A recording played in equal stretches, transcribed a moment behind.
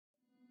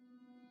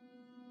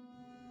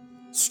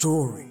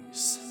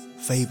Stories,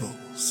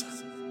 fables,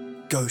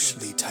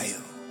 ghostly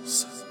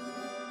tales.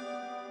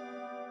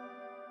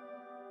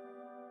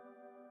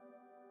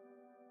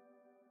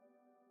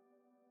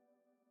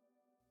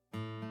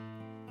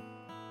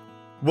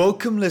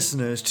 Welcome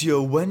listeners to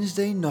your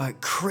Wednesday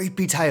night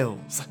creepy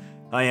tales.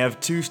 I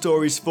have two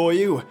stories for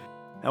you.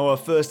 Our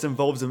first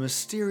involves a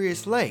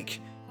mysterious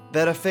lake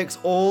that affects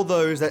all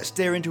those that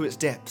stare into its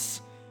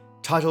depths.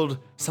 Titled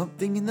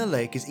Something in the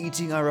Lake is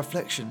Eating Our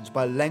Reflections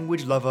by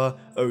Language Lover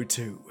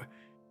 02.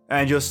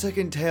 And your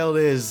second tale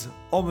is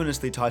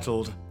ominously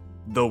titled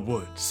The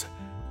Woods,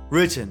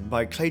 written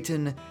by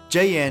Clayton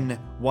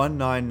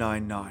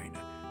JN1999,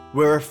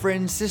 where a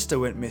friend's sister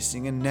went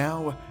missing and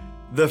now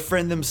the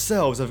friend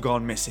themselves have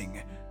gone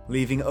missing,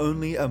 leaving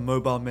only a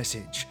mobile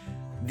message.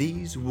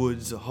 These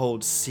woods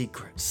hold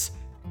secrets,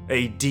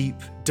 a deep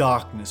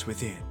darkness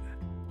within.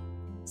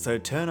 So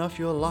turn off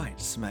your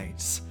lights,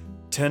 mates.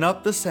 Turn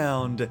up the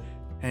sound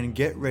and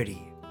get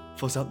ready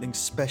for something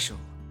special,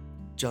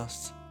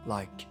 just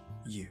like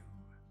you.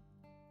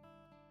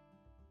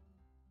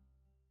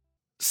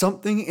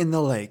 Something in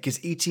the lake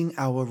is eating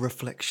our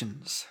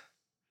reflections.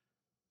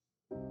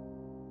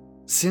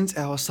 Since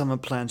our summer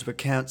plans were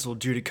cancelled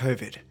due to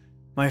COVID,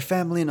 my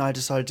family and I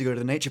decided to go to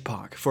the nature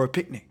park for a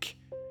picnic.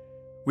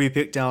 We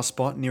picked our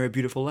spot near a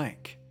beautiful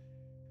lake.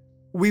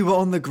 We were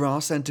on the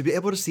grass, and to be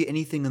able to see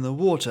anything in the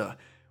water,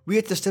 we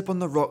had to step on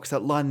the rocks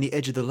that line the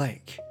edge of the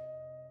lake.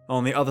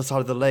 On the other side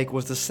of the lake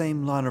was the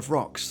same line of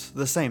rocks,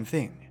 the same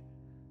thing.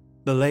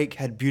 The lake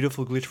had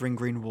beautiful glittering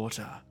green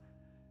water.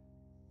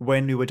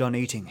 When we were done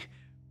eating,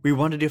 we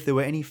wondered if there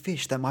were any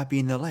fish that might be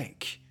in the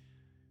lake.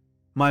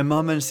 My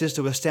mum and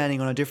sister were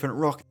standing on a different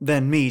rock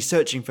than me,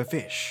 searching for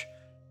fish.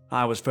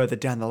 I was further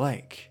down the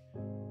lake.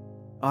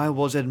 I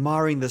was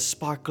admiring the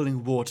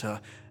sparkling water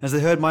as I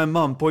heard my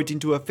mum pointing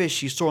to a fish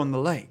she saw in the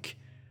lake.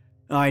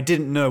 I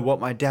didn't know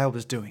what my dad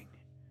was doing.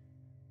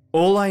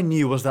 All I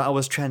knew was that I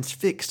was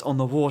transfixed on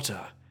the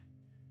water.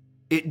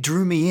 It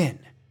drew me in.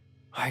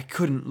 I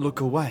couldn't look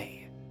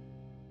away.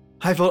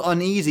 I felt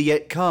uneasy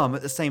yet calm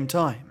at the same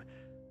time,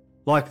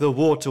 like the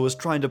water was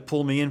trying to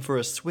pull me in for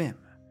a swim.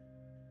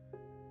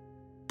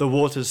 The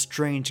water's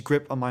strange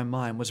grip on my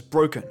mind was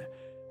broken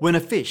when a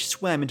fish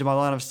swam into my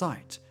line of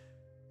sight.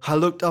 I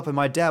looked up and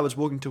my dad was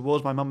walking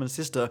towards my mum and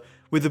sister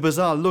with a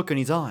bizarre look in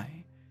his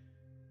eye.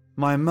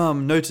 My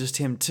mum noticed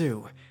him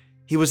too.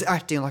 He was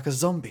acting like a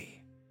zombie.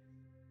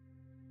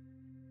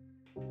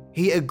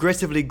 He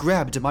aggressively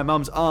grabbed my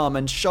mum's arm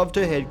and shoved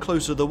her head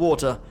closer to the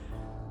water.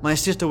 My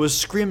sister was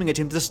screaming at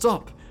him to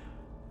stop.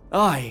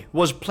 I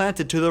was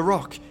planted to the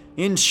rock,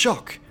 in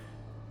shock.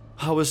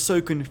 I was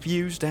so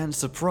confused and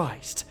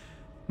surprised.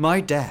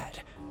 My dad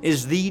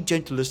is the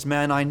gentlest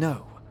man I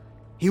know.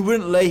 He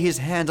wouldn't lay his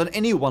hand on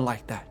anyone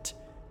like that,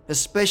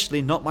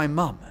 especially not my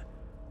mum.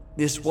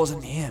 This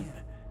wasn't him,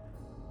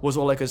 was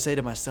all I could say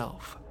to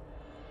myself.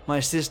 My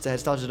sister had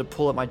started to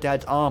pull at my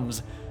dad's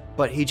arms,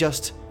 but he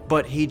just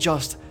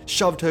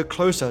shoved her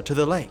closer to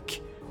the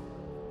lake.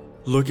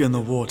 Look in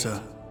the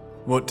water.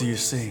 What do you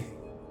see?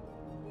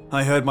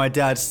 I heard my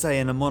dad say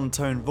in a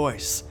monotone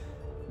voice.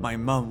 My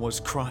mum was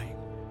crying,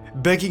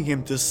 begging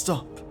him to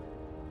stop.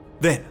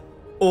 Then,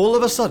 all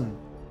of a sudden,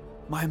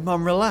 my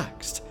mum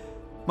relaxed.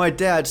 My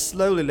dad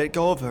slowly let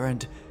go of her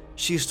and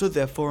she stood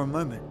there for a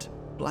moment,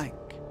 blank.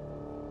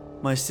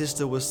 My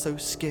sister was so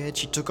scared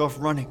she took off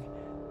running.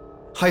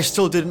 I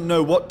still didn't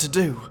know what to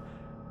do.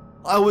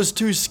 I was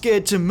too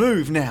scared to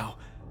move now.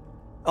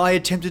 I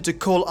attempted to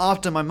call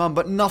after my mum,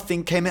 but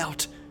nothing came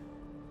out.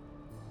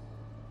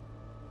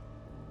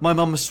 My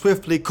mum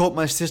swiftly caught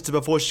my sister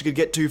before she could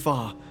get too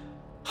far.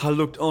 I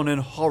looked on in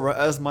horror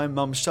as my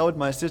mum shoved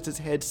my sister's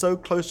head so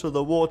close to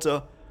the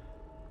water.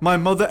 My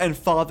mother and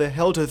father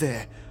held her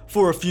there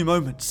for a few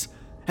moments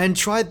and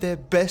tried their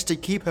best to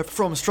keep her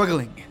from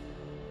struggling.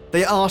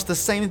 They asked the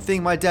same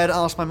thing my dad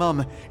asked my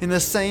mum in the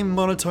same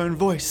monotone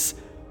voice.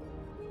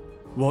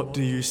 What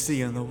do you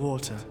see in the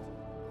water?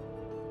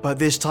 But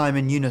this time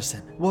in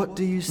unison. What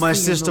do you see? My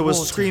sister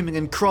was screaming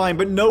and crying,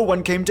 but no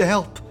one came to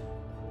help.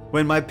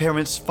 When my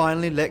parents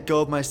finally let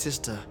go of my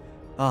sister,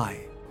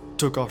 I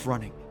took off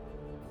running.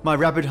 My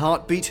rapid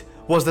heartbeat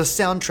was the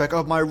soundtrack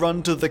of my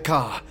run to the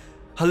car.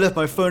 I left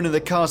my phone in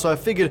the car, so I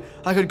figured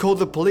I could call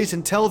the police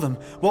and tell them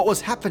what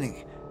was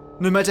happening.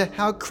 No matter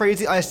how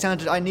crazy I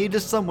sounded, I needed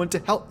someone to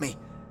help me.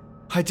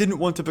 I didn't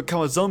want to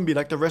become a zombie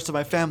like the rest of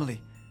my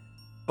family,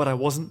 but I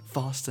wasn't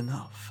fast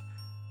enough.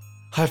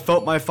 I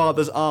felt my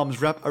father's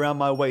arms wrap around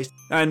my waist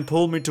and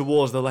pull me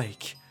towards the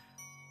lake.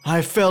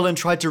 I fell and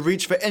tried to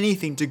reach for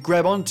anything to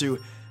grab onto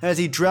as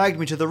he dragged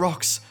me to the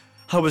rocks.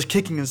 I was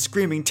kicking and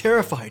screaming,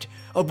 terrified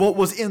of what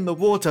was in the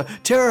water,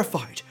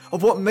 terrified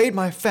of what made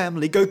my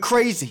family go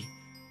crazy.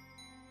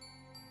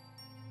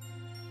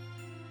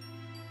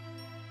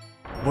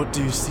 What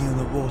do you see in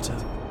the water?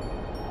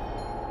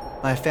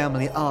 My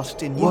family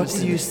asked in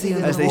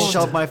unison as they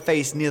shoved my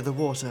face near the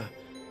water.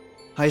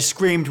 I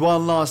screamed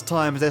one last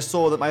time as I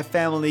saw that my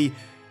family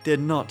did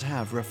not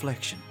have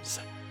reflections.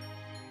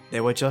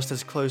 They were just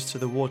as close to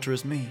the water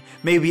as me,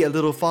 maybe a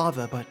little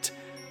farther, but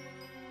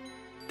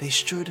They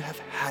should have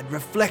had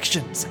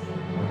reflections.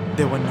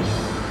 There were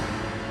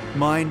none.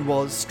 Mine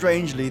was,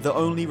 strangely, the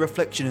only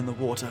reflection in the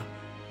water,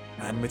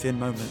 and within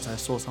moments I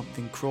saw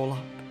something crawl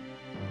up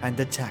and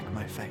attack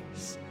my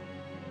face.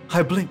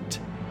 I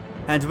blinked,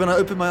 and when I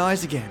opened my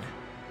eyes again,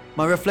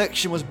 my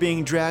reflection was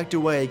being dragged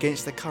away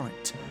against the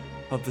current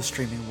of the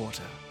streaming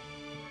water.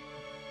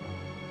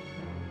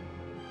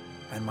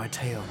 And my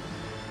tale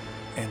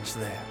ends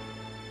there.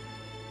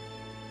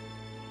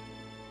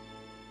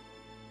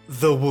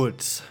 The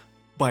Woods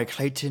by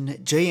Clayton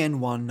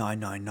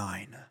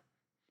JN1999.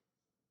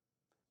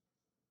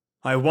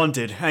 I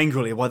wondered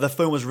angrily why the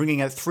phone was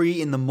ringing at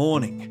 3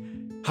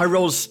 a.m. I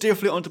rolled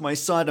stiffly onto my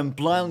side and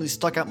blindly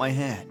stuck out my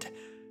hand.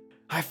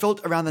 I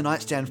felt around the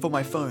nightstand for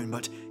my phone,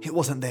 but it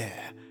wasn't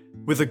there.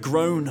 With a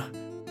groan,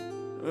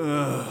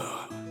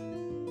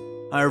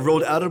 I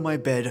rolled out of my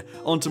bed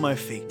onto my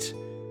feet.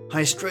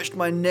 I stretched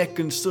my neck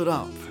and stood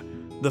up.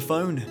 The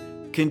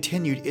phone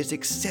continued its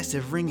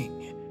excessive ringing.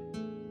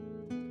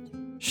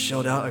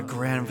 Shelled out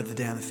 $1,000 for the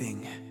damn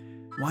thing.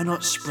 Why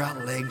not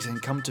sprout legs and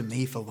come to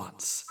me for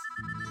once?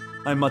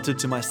 I muttered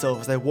to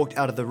myself as I walked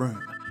out of the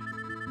room.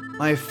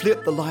 I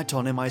flipped the light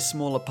on in my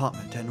small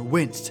apartment and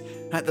winced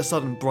at the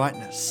sudden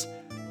brightness.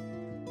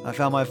 I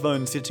found my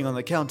phone sitting on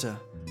the counter.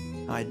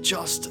 I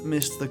just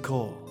missed the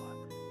call.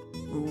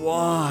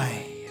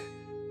 Why?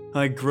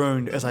 I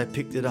groaned as I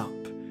picked it up.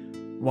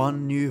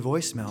 One new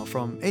voicemail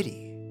from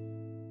Eddie.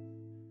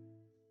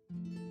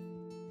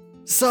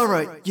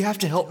 Sarah, you have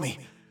to help me.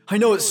 I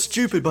know it's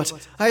stupid, but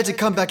I had to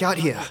come back out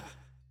here.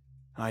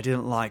 I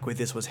didn't like where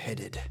this was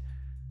headed.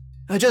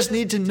 I just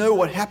need to know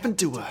what happened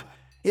to her.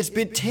 It's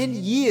been 10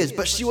 years,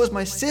 but she was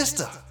my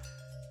sister.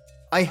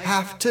 I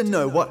have to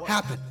know what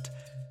happened.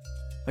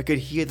 I could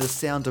hear the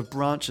sound of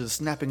branches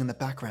snapping in the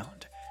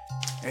background.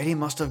 Eddie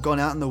must have gone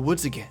out in the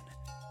woods again.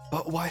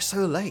 But why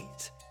so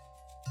late?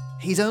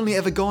 He's only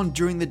ever gone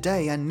during the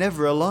day and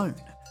never alone.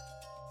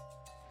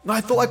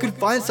 I thought I could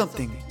find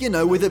something,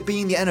 with it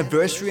being the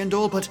anniversary and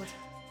all, but...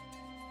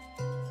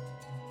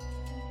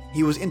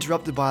 He was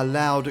interrupted by a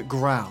loud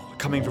growl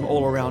coming from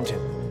all around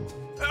him.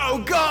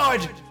 Oh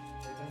God!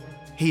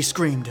 He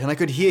screamed, and I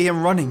could hear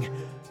him running.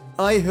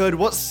 I heard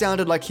what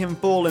sounded like him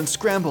fall and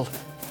scramble.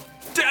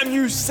 Damn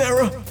you,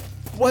 Sarah!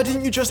 Why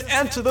didn't you just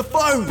answer the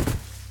phone?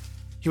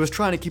 He was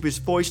trying to keep his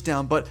voice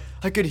down, but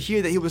I could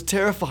hear that he was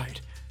terrified.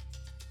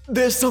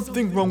 There's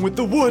something wrong with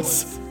the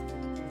woods!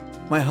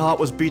 My heart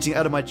was beating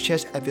out of my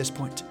chest at this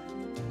point.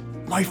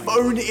 My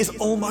phone is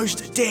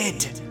almost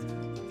dead,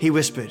 he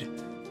whispered.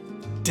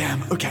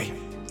 Damn, okay,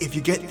 if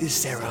you get this,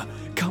 Sarah,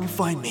 come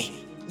find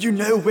me. You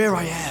know where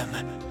I am.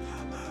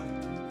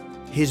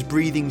 His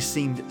breathing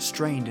seemed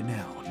strained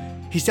now.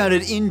 He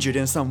sounded injured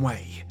in some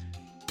way.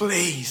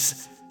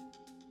 Please.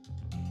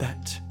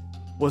 That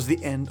was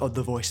the end of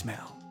the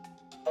voicemail.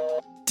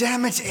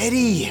 Damn it,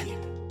 Eddie!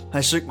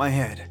 I shook my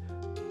head.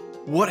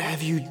 What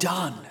have you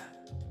done?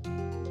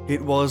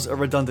 It was a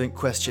redundant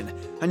question.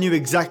 I knew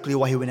exactly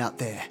why he went out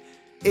there.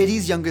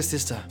 Eddie's younger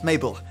sister,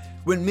 Mabel,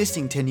 went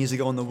missing 10 years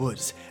ago in the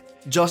woods,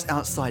 just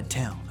outside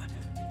town.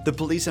 The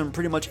police and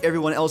pretty much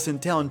everyone else in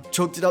town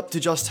chalked it up to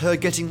just her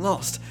getting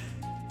lost.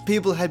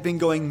 People had been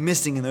going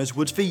missing in those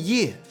woods for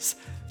years.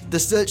 The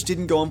search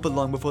didn't go on for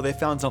long before they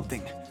found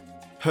something.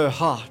 Her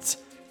heart,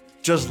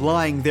 just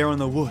lying there in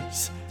the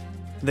woods.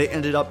 They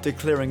ended up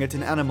declaring it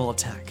an animal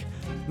attack,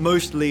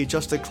 mostly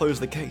just to close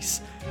the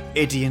case.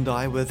 Eddie and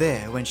I were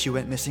there when she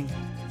went missing.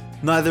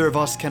 Neither of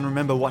us can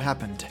remember what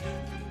happened.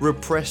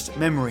 Repressed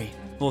memory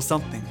or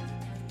something.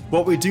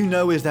 What we do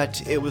know is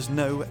that it was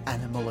no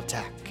animal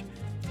attack.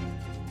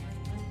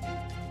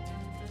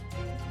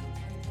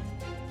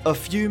 A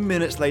few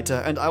minutes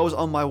later and I was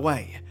on my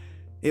way.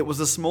 It was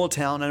a small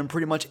town and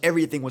pretty much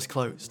everything was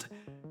closed.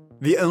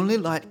 The only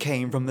light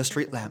came from the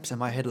street lamps and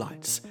my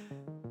headlights.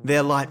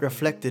 Their light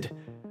reflected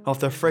off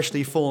the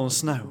freshly fallen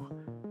snow.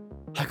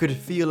 I could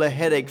feel a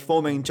headache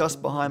forming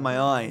just behind my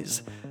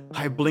eyes.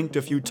 I blinked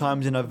a few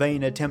times in a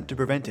vain attempt to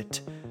prevent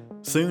it.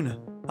 Soon,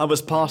 I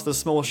was past the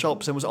small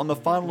shops and was on the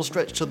final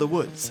stretch to the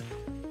woods.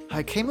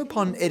 I came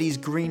upon Eddie's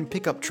green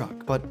pickup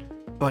truck,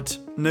 but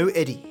no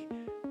Eddie.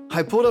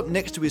 I pulled up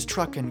next to his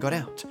truck and got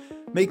out,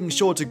 making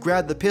sure to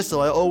grab the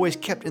pistol I always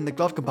kept in the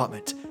glove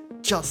compartment,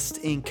 just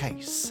in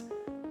case.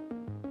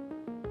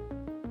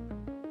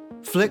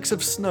 Flecks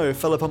of snow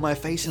fell upon my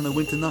face in the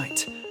winter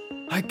night.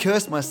 I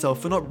cursed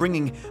myself for not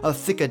bringing a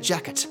thicker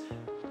jacket.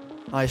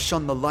 I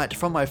shone the light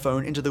from my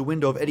phone into the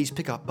window of Eddie's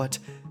pickup, but,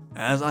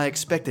 as I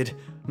expected,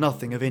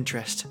 nothing of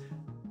interest.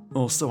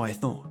 Or so I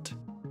thought.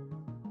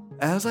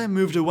 As I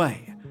moved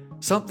away,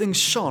 something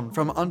shone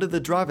from under the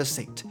driver's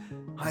seat.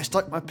 I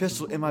stuck my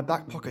pistol in my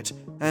back pocket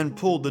and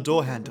pulled the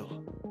door handle.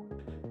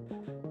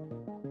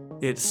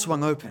 It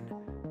swung open.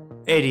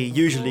 Eddie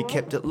usually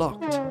kept it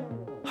locked.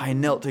 I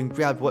knelt and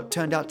grabbed what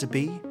turned out to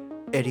be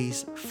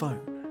Eddie's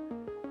phone.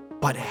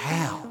 But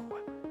how?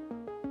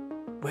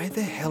 Where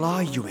the hell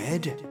are you,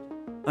 Ed?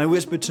 I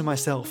whispered to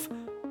myself.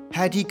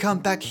 Had he come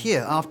back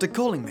here after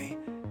calling me?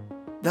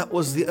 That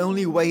was the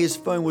only way his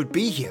phone would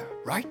be here,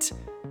 right?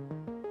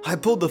 I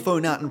pulled the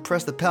phone out and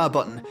pressed the power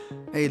button.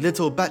 A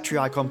little battery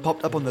icon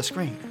popped up on the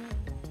screen.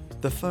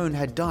 The phone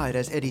had died,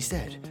 as Eddie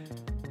said.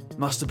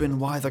 Must have been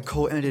why the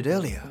call ended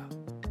earlier.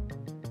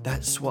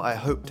 That's what I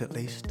hoped, at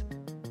least.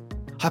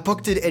 I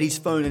pocketed Eddie's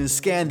phone and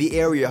scanned the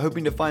area,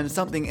 hoping to find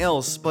something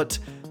else, but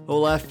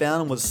all I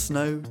found was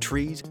snow,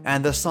 trees,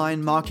 and the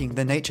sign marking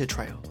the nature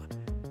trail.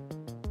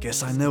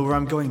 Guess I know where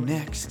I'm going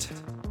next.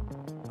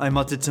 I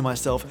muttered to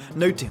myself,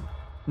 noting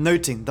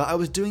that I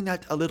was doing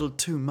that a little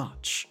too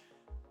much.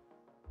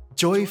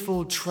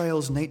 Joyful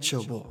Trails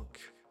Nature Walk,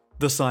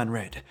 the sign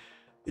read.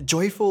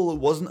 Joyful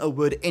wasn't a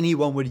word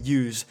anyone would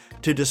use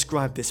to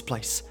describe this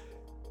place.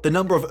 The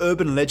number of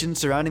urban legends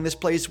surrounding this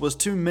place was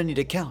too many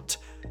to count.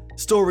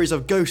 Stories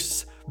of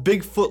ghosts,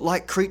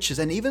 Bigfoot-like creatures,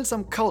 and even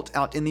some cult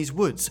out in these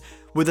woods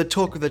were the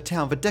talk of the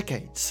town for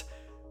decades.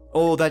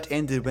 All that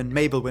ended when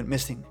Mabel went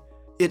missing.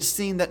 It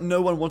seemed that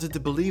no one wanted to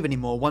believe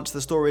anymore once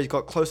the stories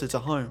got closer to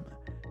home.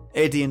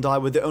 Eddie and I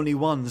were the only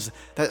ones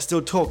that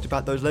still talked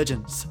about those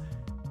legends.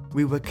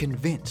 We were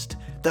convinced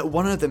that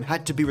one of them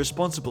had to be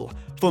responsible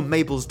for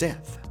Mabel's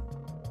death.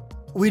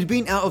 We'd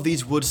been out of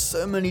these woods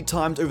so many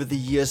times over the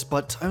years,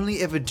 but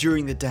only ever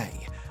during the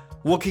day.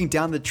 Walking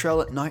down the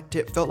trail at night,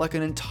 it felt like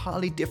an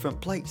entirely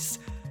different place.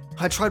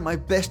 I tried my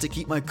best to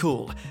keep my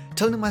cool,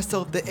 telling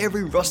myself that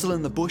every rustle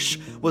in the bush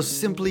was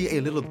simply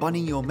a little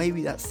bunny, or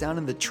maybe that sound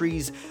in the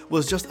trees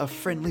was just a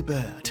friendly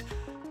bird.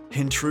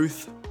 In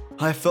truth,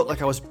 I felt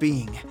like I was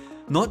being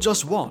not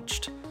just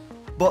watched,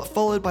 but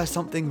followed by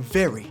something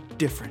very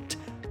different.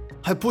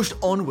 I pushed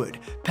onward,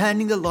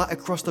 panning the light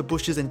across the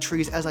bushes and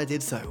trees as I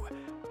did so.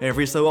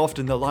 Every so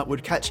often the light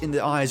would catch in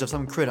the eyes of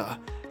some critter.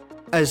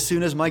 As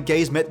soon as my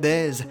gaze met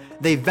theirs,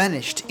 they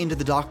vanished into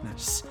the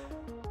darkness.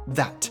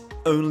 That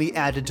only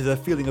added to the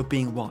feeling of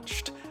being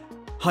watched.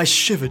 I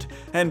shivered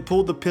and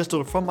pulled the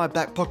pistol from my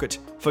back pocket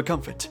for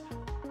comfort.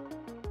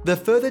 The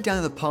further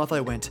down the path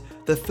I went,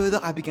 the further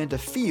I began to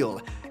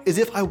feel as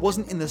if I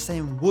wasn't in the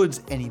same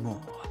woods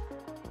anymore.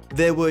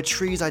 There were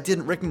trees I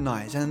didn't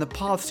recognize, and the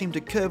path seemed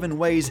to curve in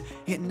ways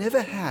it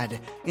never had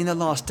in the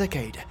last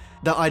decade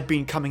that I'd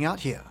been coming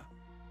out here.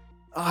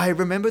 I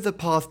remember the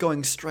path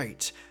going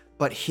straight,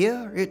 but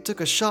here it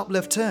took a sharp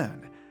left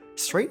turn.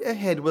 Straight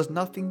ahead was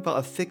nothing but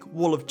a thick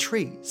wall of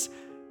trees.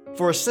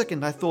 For a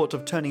second I thought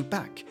of turning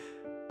back,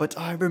 but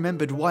I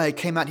remembered why I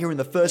came out here in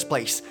the first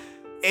place.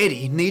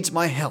 Eddie needs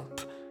my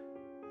help.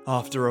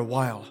 After a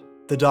while,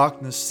 the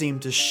darkness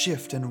seemed to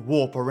shift and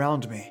warp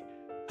around me.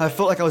 I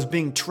felt like I was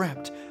being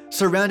trapped,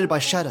 surrounded by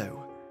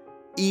shadow.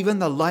 Even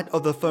the light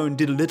of the phone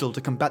did little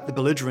to combat the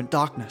belligerent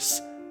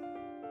darkness.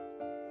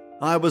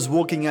 I was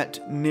walking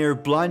at near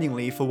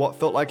blindingly for what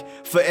felt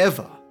like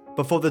forever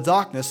before the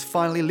darkness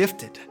finally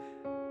lifted.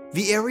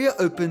 The area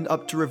opened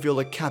up to reveal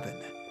a cabin.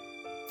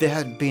 There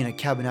hadn't been a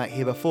cabin out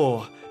here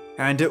before,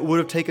 and it would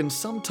have taken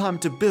some time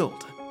to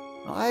build.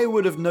 I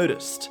would have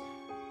noticed.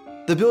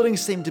 The building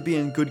seemed to be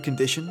in good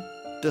condition.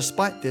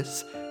 Despite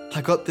this,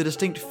 I got the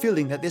distinct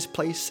feeling that this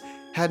place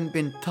hadn't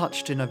been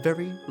touched in a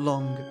very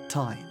long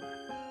time.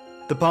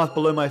 The path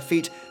below my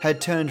feet had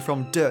turned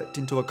from dirt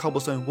into a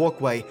cobblestone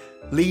walkway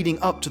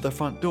leading up to the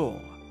front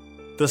door.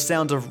 The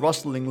sound of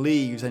rustling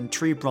leaves and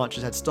tree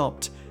branches had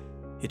stopped.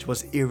 It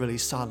was eerily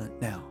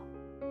silent now.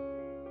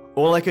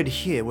 All I could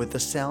hear were the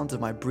sounds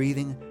of my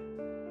breathing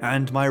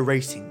and my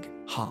racing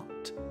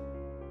heart.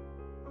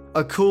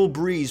 A cool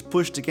breeze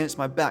pushed against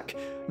my back,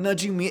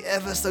 nudging me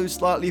ever so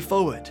slightly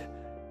forward.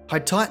 I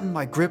tightened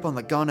my grip on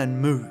the gun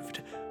and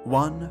moved,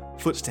 one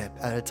footstep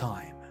at a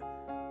time.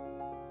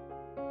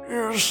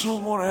 "There's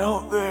someone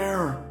out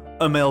there,"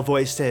 a male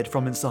voice said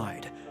from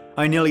inside.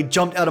 I nearly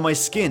jumped out of my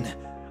skin.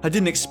 I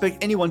didn't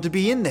expect anyone to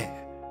be in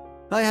there.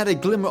 I had a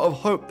glimmer of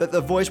hope that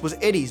the voice was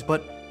Eddie's,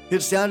 but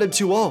it sounded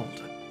too old.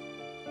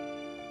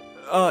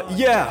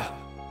 Yeah,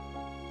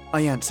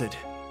 I answered.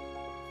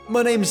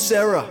 "My name's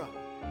Sarah.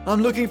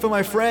 I'm looking for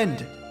my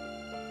friend."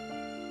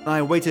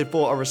 I waited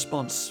for a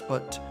response,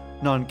 but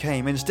none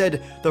came.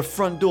 Instead, the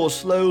front door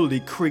slowly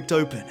creaked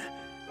open.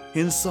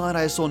 Inside,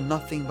 I saw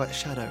nothing but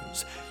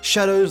shadows.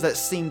 Shadows that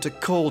seemed to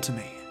call to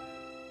me.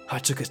 I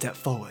took a step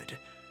forward,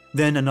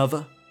 then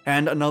another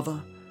and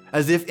another.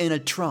 As if in a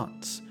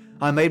trance,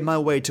 I made my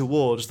way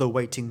towards the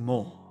waiting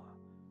maw.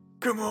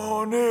 "Come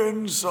on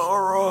in,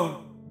 Sarah,"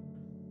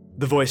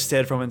 the voice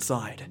said from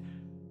inside.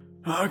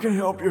 "I can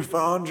help you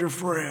find your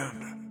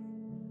friend."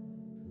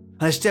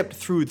 I stepped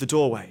through the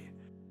doorway.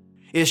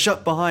 It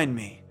shut behind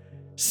me,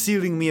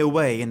 sealing me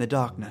away in the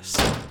darkness.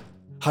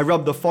 I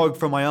rubbed the fog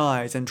from my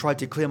eyes and tried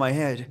to clear my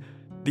head.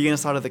 The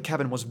inside of the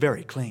cabin was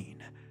very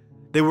clean.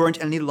 There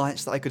weren't any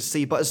lights that I could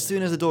see, but as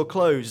soon as the door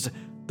closed,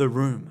 the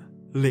room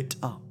lit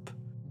up.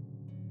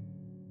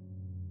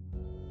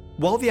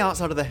 While the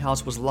outside of the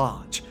house was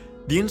large,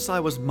 the inside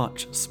was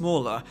much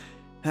smaller,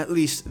 at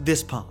least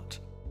this part.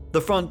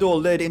 The front door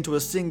led into a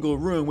single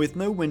room with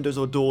no windows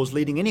or doors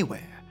leading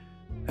anywhere.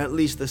 At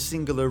least the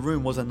singular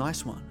room was a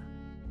nice one.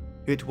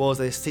 It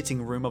was a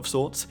sitting room of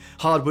sorts,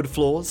 hardwood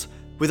floors,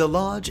 with a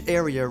large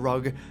area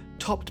rug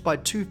topped by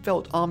two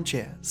felt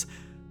armchairs.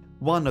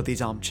 One of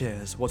these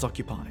armchairs was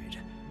occupied.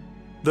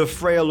 The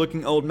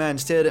frail-looking old man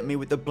stared at me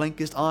with the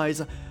blankest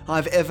eyes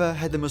I've ever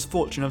had the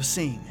misfortune of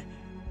seeing.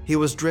 He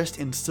was dressed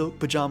in silk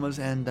pajamas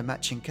and a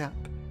matching cap.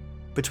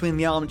 Between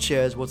the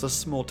armchairs was a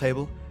small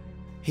table.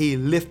 He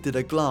lifted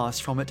a glass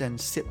from it and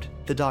sipped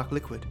the dark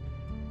liquid.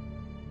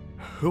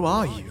 "Who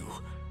are you?"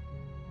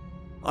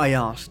 I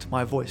asked.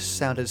 My voice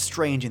sounded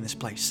strange in this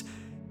place.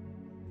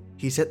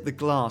 He set the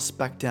glass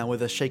back down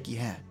with a shaky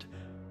hand.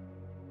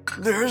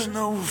 There's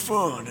no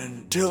fun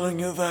in telling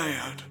you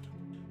that.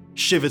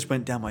 Shivers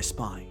went down my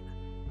spine.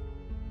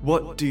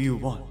 "What do you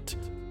want?"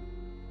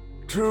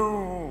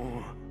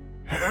 To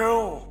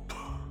help.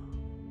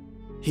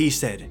 He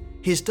said,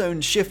 his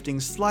tone shifting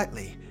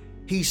slightly.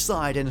 He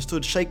sighed and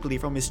stood shakily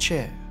from his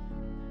chair.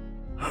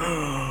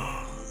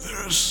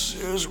 This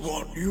is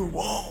what you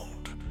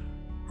want,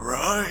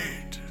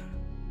 right?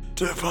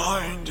 To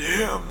find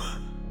him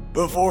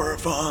before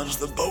it finds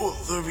the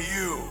both of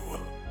you.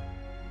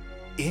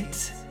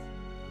 "It?"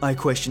 I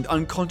questioned,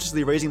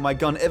 unconsciously raising my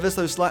gun ever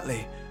so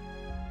slightly.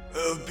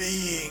 A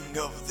being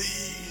of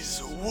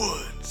these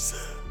woods.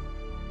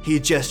 He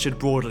gestured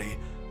broadly.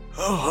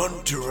 A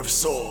hunter of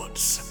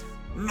sorts.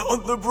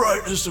 Not the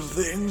brightest of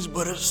things,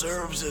 but it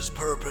serves its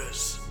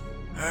purpose.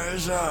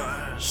 As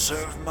I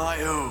serve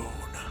my own.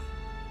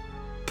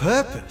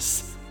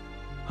 "Purpose?"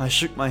 I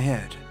shook my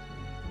head.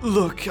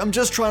 "Look, I'm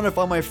just trying to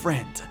find my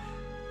friend."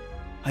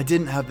 I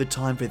didn't have the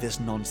time for this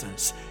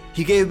nonsense.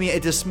 He gave me a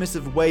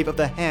dismissive wave of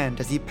the hand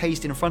as he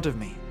paced in front of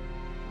me.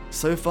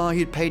 So far,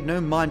 he'd paid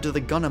no mind to the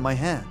gun in my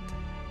hand.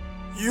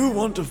 You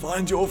want to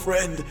find your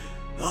friend?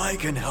 I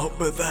can help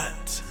with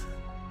that.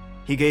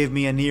 He gave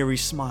me an eerie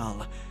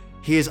smile.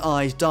 His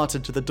eyes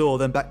darted to the door,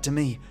 then back to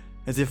me,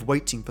 as if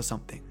waiting for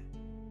something.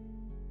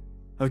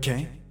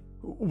 "Okay,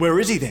 where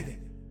is he then?"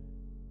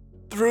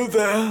 Through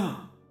there.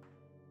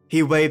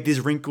 He waved his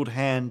wrinkled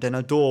hand and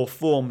a door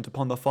formed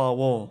upon the far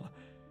wall.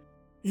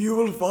 You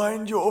will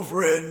find your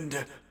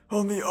friend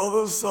on the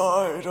other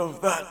side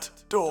of that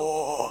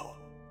door.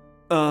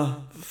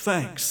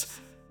 Thanks.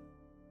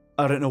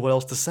 I don't know what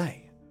else to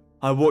say.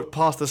 I walked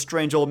past the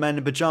strange old man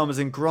in pajamas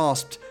and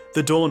grasped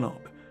the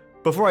doorknob.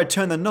 Before I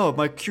turned the knob,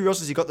 my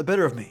curiosity got the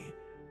better of me.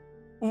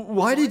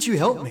 "Why did you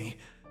help me?"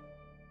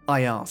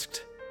 I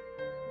asked.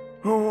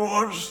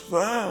 What's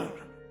that?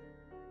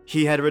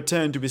 He had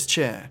returned to his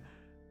chair.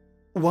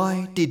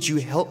 "Why did you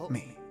help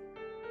me?"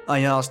 I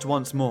asked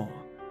once more.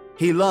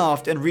 He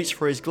laughed and reached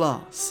for his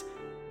glass.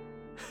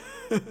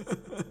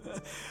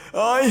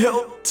 I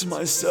helped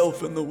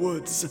myself in the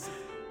woods.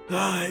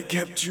 I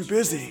kept you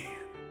busy.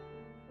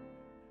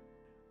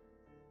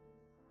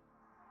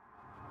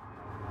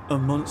 A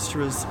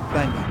monstrous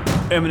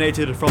banging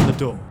emanated from the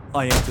door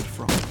I entered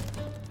from.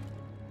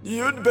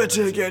 You'd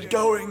better get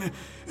going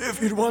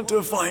if you'd want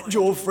to find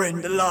your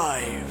friend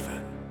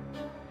alive.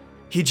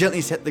 He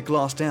gently set the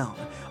glass down.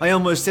 I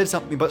almost said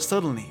something, but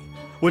suddenly,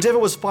 whatever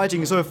was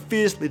fighting so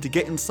fiercely to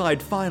get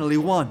inside finally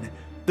won.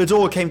 The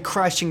door came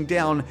crashing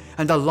down,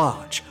 and a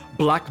large,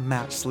 black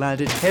mass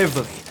landed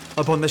heavily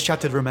upon the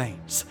shattered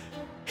remains.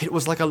 It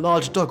was like a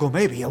large dog or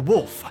maybe a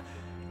wolf.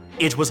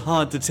 It was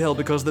hard to tell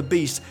because the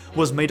beast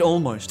was made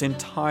almost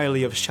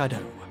entirely of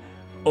shadow.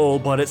 All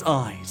but its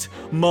eyes,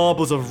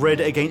 marbles of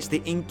red against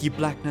the inky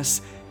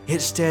blackness,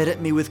 it stared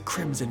at me with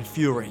crimson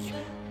fury.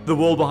 The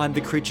wall behind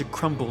the creature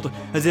crumbled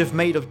as if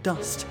made of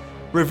dust,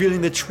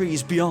 revealing the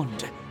trees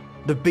beyond.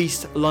 The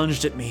beast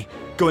lunged at me,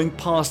 going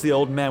past the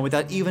old man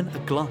without even a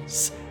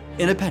glance.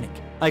 In a panic,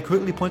 I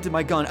quickly pointed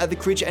my gun at the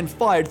creature and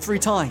fired 3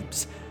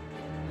 times.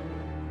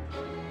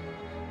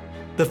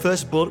 The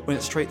first bullet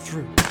went straight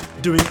through,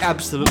 doing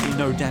absolutely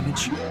no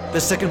damage. The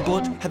second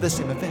bullet had the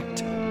same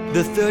effect.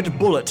 The third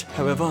bullet,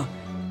 however,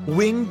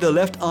 winged the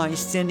left eye,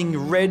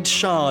 sending red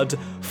shards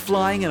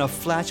flying in a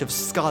flash of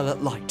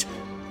scarlet light.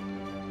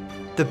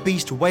 The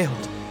beast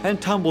wailed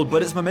and tumbled,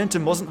 but its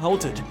momentum wasn't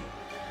halted.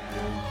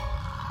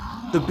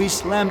 The beast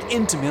slammed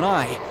into me and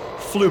I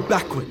flew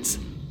backwards.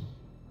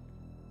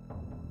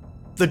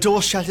 The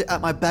door shattered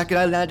at my back and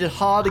I landed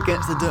hard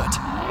against the dirt.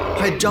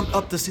 I jumped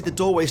up to see the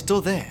doorway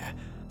still there.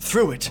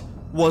 Through it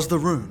was the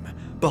room.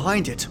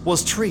 Behind it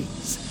was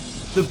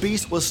trees. The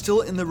beast was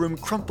still in the room,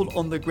 crumpled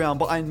on the ground,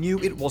 but I knew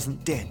it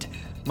wasn't dead.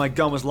 My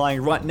gun was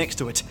lying right next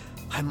to it.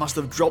 I must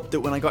have dropped it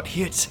when I got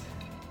hit.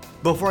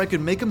 Before I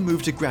could make a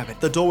move to grab it,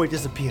 the doorway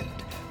disappeared,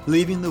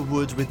 leaving the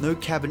woods with no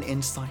cabin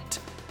in sight.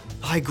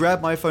 I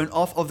grabbed my phone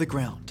off of the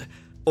ground.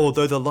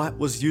 Although the light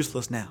was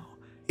useless now,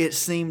 it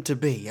seemed to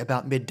be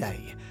about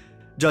midday,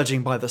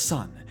 judging by the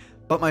sun,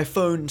 but my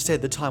phone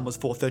said the time was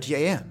 4:30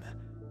 a.m.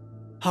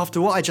 After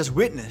what I just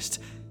witnessed,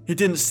 it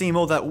didn't seem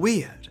all that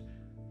weird.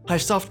 I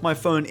stuffed my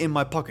phone in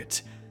my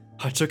pocket.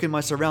 I took in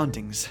my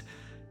surroundings.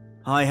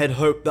 I had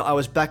hoped that I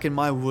was back in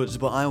my woods,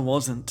 but I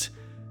wasn't.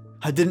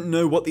 I didn't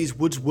know what these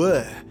woods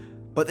were,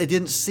 but they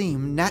didn't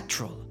seem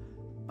natural.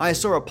 I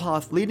saw a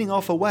path leading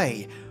off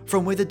away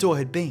from where the door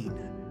had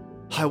been.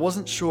 I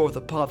wasn't sure if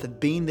the path had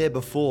been there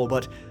before,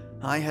 but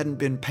I hadn't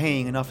been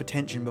paying enough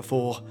attention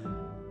before.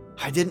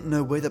 I didn't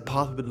know where the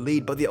path would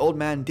lead, but the old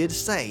man did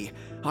say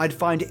I'd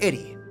find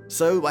Eddie,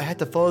 so I had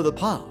to follow the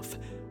path,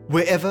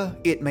 wherever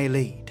it may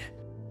lead.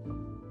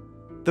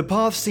 The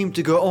path seemed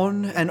to go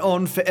on and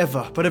on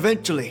forever, but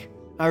eventually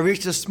I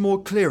reached a small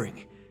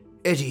clearing.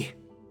 Eddie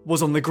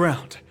was on the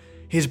ground,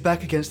 his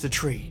back against a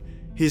tree.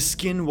 His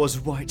skin was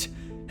white,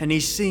 and he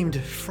seemed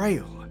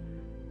frail.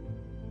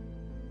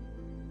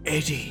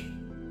 "Eddie?"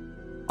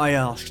 I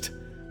asked.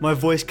 My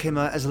voice came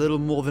out as a little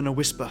more than a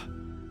whisper.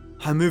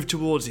 I moved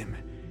towards him.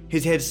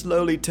 His head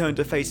slowly turned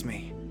to face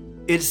me.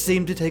 It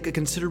seemed to take a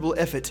considerable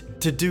effort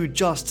to do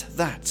just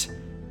that.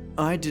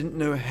 I didn't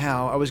know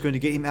how I was going to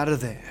get him out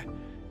of there.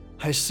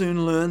 I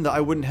soon learned that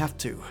I wouldn't have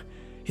to.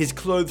 His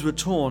clothes were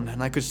torn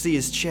and I could see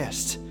his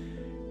chest.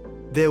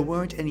 There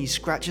weren't any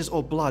scratches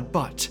or blood,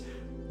 but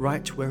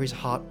right where his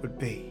heart would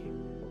be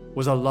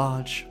was a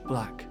large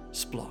black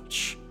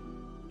splotch.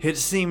 It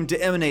seemed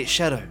to emanate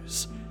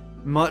shadows,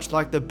 much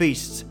like the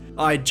beasts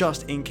I'd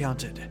just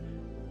encountered.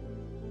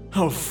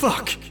 "Oh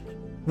fuck!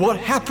 What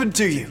happened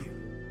to you?"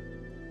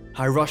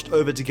 I rushed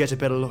over to get a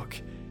better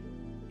look.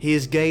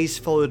 His gaze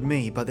followed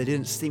me, but there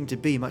didn't seem to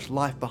be much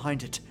life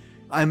behind it.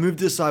 I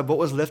moved aside what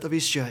was left of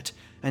his shirt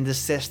and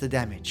assessed the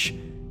damage.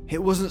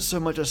 It wasn't so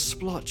much a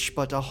splotch,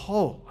 but a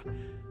hole.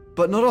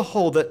 But not a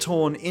hole that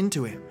torn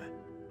into him.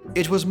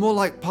 It was more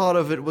like part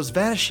of it was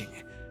vanishing,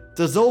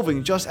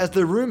 dissolving just as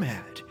the room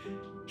had.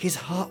 His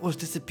heart was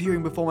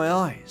disappearing before my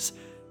eyes,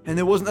 and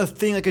there wasn't a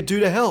thing I could do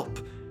to help.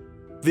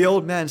 The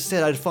old man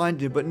said I'd find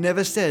him, but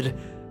never said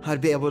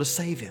I'd be able to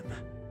save him.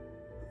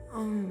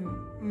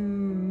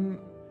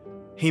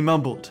 He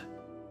mumbled.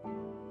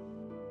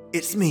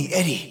 "It's me,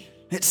 Eddie.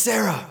 It's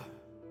Sarah."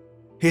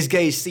 His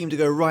gaze seemed to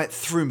go right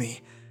through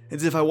me,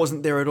 as if I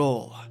wasn't there at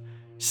all.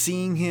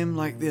 Seeing him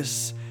like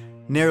this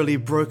nearly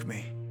broke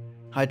me.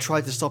 I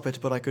tried to stop it,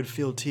 but I could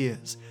feel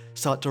tears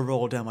start to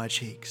roll down my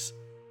cheeks.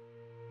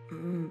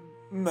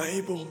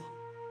 Mabel.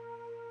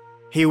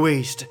 He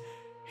wheezed.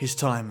 His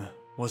time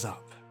was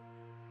up.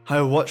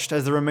 I watched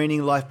as the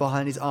remaining life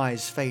behind his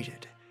eyes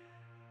faded.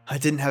 I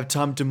didn't have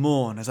time to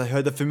mourn as I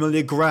heard the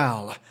familiar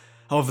growl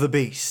of the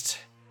beast.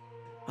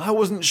 I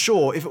wasn't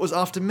sure if it was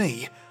after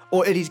me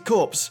or Eddie's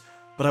corpse,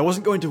 but I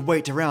wasn't going to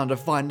wait around to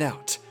find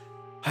out.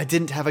 I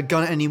didn't have a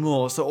gun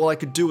anymore, so all I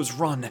could do was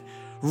run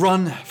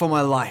for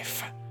my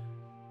life.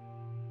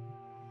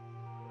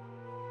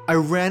 I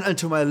ran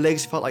until my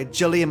legs felt like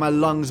jelly and my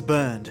lungs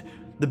burned.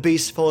 The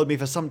beast followed me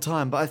for some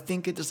time, but I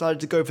think it decided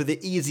to go for the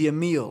easier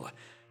meal.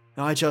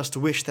 I just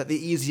wished that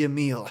the easier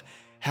meal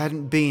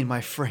hadn't been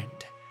my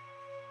friend.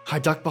 I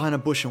ducked behind a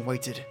bush and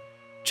waited,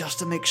 just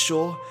to make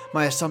sure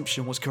my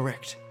assumption was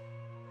correct.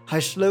 I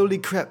slowly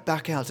crept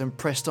back out and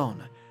pressed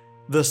on.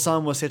 The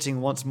sun was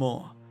setting once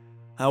more.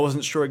 I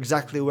wasn't sure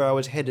exactly where I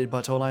was headed,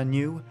 but all I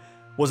knew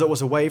was it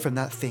was away from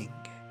that thing.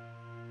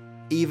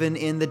 Even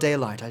in the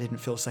daylight, I didn't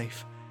feel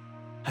safe.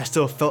 I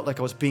still felt like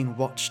I was being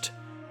watched.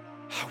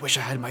 I wish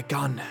I had my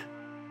gun.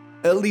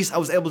 At least I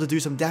was able to do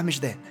some damage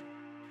then.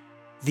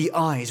 The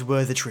eyes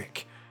were the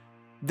trick.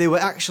 They were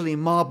actually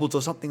marbles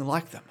or something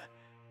like them.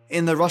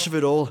 In the rush of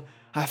it all,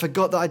 I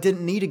forgot that I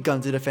didn't need a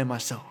gun to defend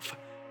myself.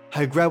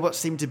 I grabbed what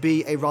seemed to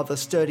be a rather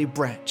sturdy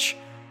branch.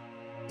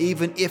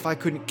 Even if I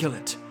couldn't kill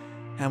it,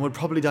 and would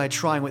probably die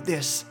trying with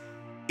this,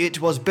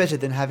 it was better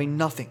than having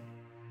nothing.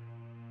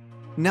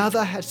 Now that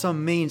I had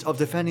some means of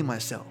defending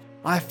myself,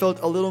 I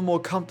felt a little more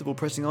comfortable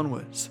pressing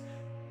onwards.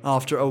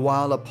 After a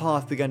while, a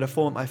path began to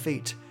form at my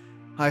feet.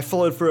 I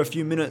followed for a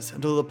few minutes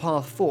until the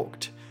path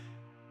forked.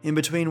 In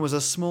between was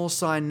a small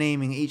sign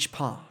naming each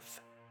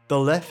path. The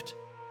left,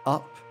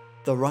 up,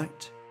 the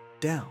right,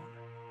 down.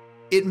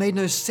 It made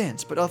no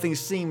sense, but nothing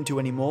seemed to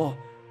anymore.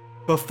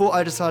 Before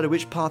I decided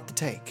which path to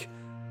take,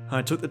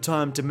 I took the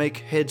time to make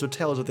heads or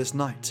tails of this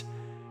night.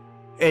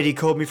 Eddie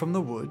called me from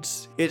the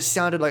woods. It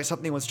sounded like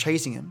something was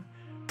chasing him,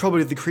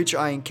 probably the creature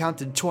I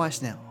encountered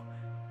twice now.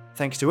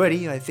 Thanks to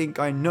Eddie, I think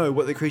I know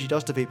what the creature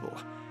does to people.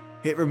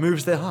 It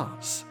removes their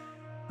hearts.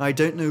 I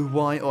don't know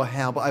why or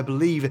how, but I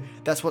believe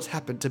that's what's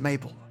happened to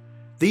Mabel.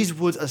 These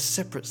woods are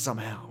separate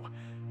somehow.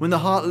 When the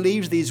heart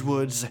leaves these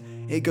woods,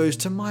 it goes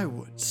to my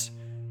woods.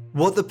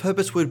 What the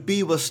purpose would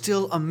be was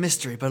still a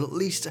mystery, but at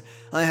least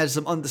I had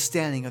some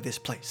understanding of this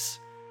place.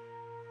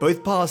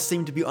 Both paths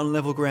seemed to be on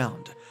level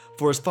ground,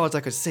 for as far as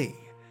I could see.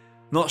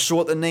 Not sure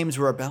what the names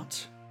were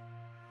about.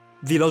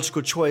 The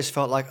logical choice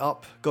felt like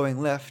up, going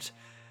left,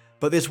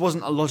 but this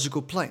wasn't a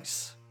logical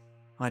place.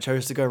 I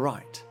chose to go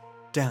right,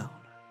 down.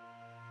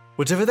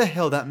 Whatever the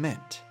hell that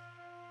meant.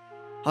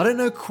 I don't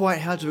know quite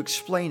how to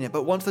explain it,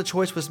 but once the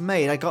choice was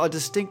made, I got a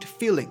distinct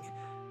feeling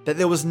that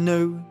there was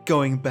no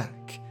going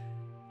back.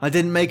 I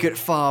didn't make it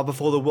far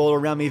before the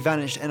world around me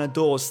vanished and a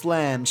door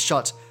slammed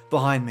shut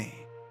behind me.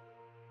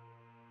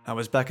 I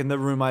was back in the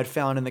room I'd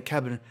found in the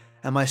cabin,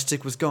 and my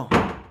stick was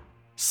gone.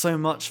 So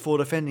much for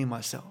defending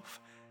myself.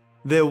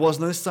 There was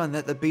no sign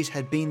that the beast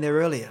had been there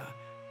earlier,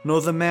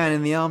 nor the man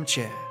in the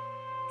armchair.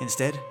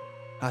 Instead,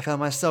 I found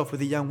myself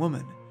with a young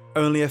woman,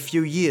 only a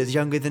few years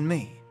younger than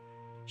me.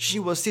 She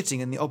was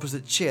sitting in the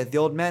opposite chair the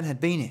old man had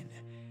been in.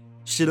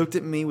 She looked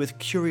at me with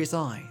curious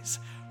eyes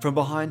from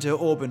behind her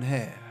auburn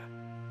hair.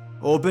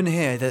 Auburn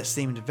hair that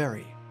seemed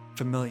very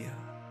familiar.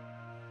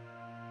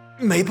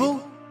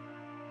 "Mabel?"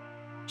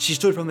 She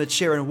stood from the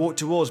chair and walked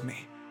towards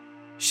me.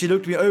 She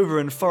looked me over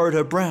and furrowed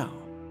her brow.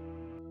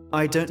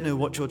 "I don't know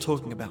what you're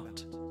talking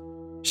about,"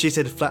 she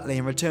said flatly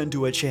and returned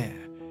to her chair.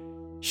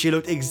 She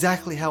looked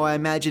exactly how I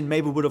imagined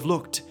Mabel would have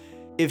looked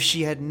if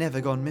she had never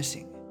gone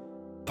missing.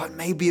 But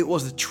maybe it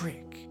was a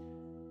trick.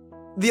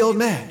 "The old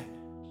man,"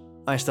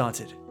 I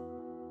started.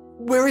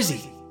 "Where is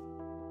he?"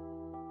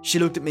 She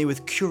looked at me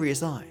with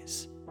curious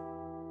eyes.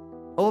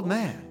 "Old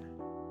man?"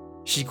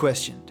 she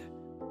questioned.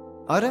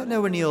 "I don't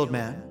know any old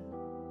man."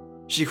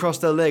 She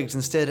crossed her legs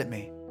and stared at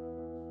me.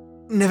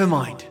 "Never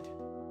mind."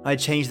 I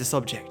changed the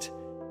subject.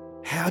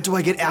 "How do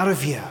I get out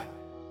of here?"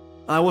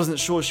 I wasn't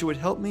sure she would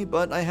help me,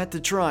 but I had to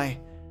try.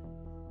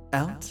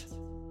 "Out?"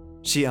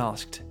 she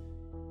asked.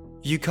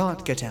 "You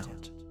can't get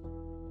out."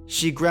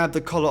 She grabbed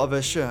the collar of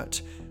her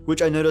shirt,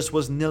 which I noticed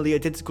was nearly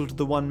identical to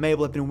the one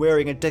Mabel had been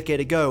wearing a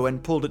decade ago,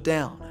 and pulled it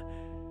down.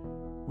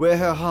 Where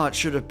her heart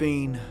should have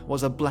been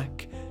was a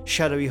black,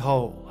 shadowy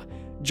hole,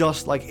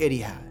 just like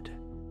Eddie had.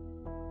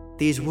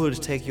 "These woods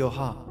take your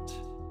heart."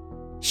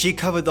 She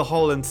covered the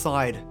hole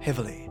inside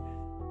heavily.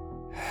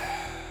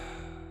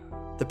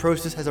 "The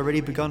process has already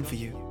begun for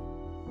you."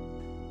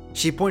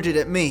 She pointed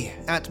at me,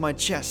 at my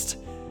chest.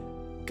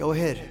 "Go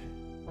ahead,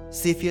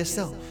 see for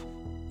yourself."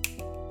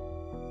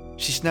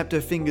 She snapped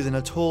her fingers and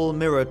a tall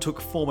mirror took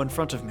form in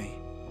front of me.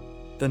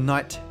 The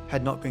night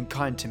had not been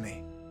kind to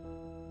me.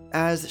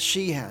 As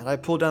she had, I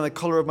pulled down the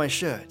collar of my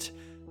shirt.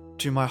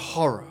 To my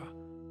horror,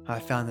 I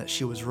found that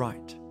she was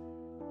right.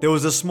 There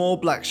was a small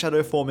black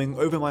shadow forming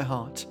over my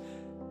heart.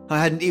 I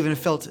hadn't even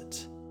felt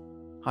it.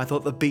 I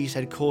thought the beast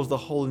had caused the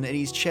hole in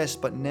Eddie's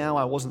chest, but now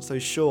I wasn't so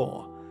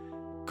sure.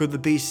 Could the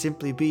beast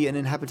simply be an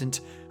inhabitant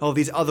of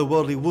these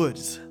otherworldly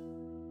woods?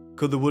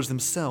 Could the woods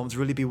themselves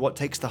really be what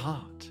takes the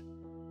heart?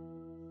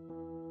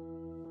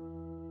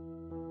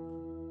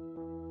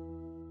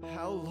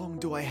 "How long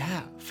do I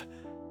have?"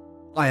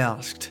 I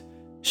asked.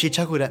 She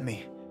chuckled at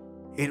me.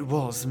 It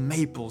was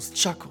Mabel's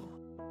chuckle.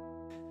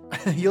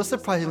 "You're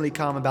surprisingly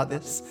calm about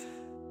this."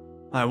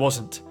 I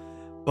wasn't,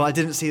 but I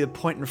didn't see the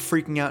point in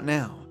freaking out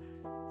now.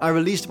 I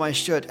released my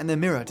shirt and the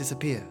mirror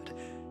disappeared.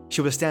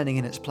 She was standing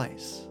in its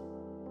place.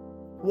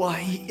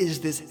 "Why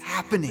is this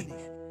happening?"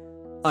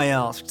 I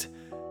asked.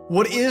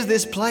 "What is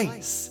this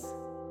place?"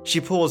 She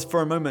paused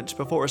for a moment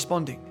before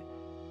responding.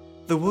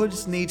 "The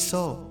woods need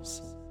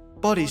souls,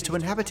 bodies to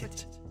inhabit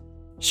it."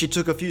 She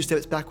took a few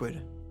steps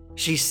backward.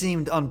 She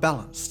seemed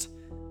unbalanced.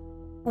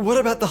 "What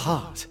about the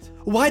heart?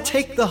 Why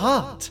take the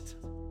heart?"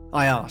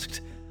 I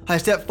asked. I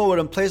stepped forward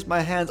and placed my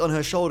hands on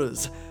her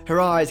shoulders.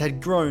 Her eyes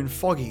had grown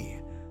foggy.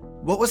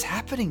 What was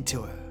happening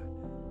to her?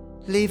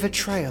 "Leave a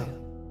trail.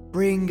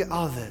 Bring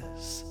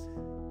others."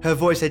 Her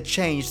voice had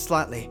changed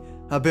slightly,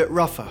 a bit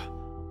rougher.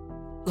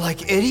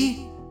 "Like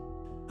Eddie?"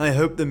 I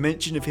hoped the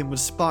mention of him would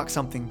spark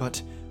something,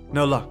 but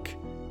no luck.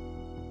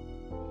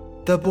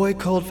 "The boy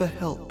called for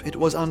help. It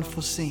was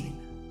unforeseen."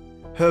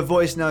 Her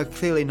voice now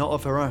clearly not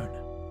of her own.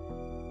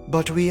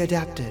 "But we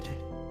adapted."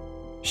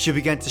 She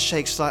began to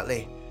shake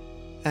slightly.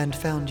 "And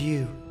found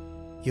you.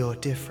 You're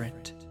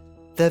different.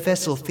 The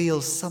vessel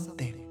feels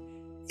something.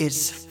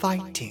 It's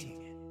fighting."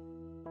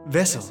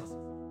 Vessel?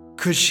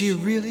 Could she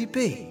really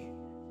be?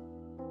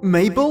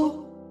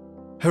 Mabel?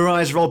 Her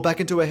eyes rolled back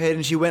into her head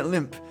and she went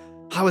limp.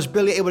 I was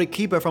barely able to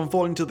keep her from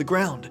falling to the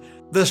ground.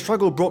 The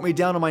struggle brought me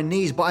down on my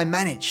knees, but I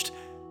managed.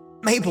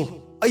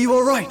 "Mabel, are you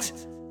all right?"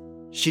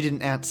 She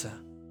didn't answer.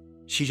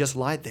 She just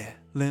lied there,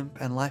 limp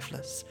and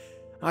lifeless.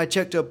 I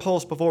checked her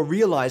pulse before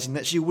realizing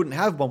that she wouldn't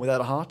have one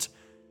without a heart.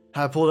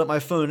 I pulled out my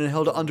phone and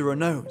held it under her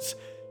nose.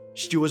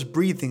 She was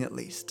breathing at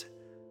least.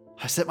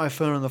 I set my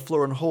phone on the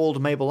floor and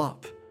hauled Mabel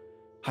up.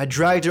 I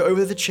dragged her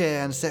over the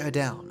chair and set her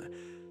down.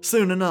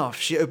 Soon enough,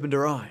 she opened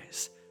her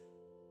eyes.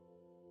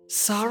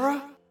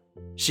 "Sarah?"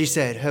 she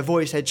said. Her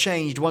voice had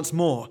changed once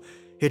more.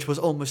 It was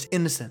almost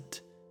innocent.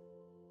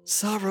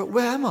 "Sarah,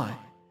 where am I?"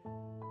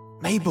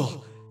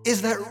 "Mabel,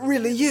 is that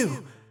really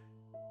you?"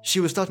 She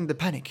was starting to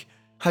panic.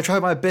 I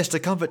tried my best to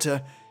comfort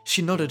her.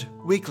 She nodded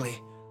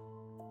weakly.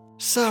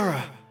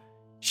 "Sarah,"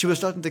 she was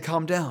starting to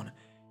calm down.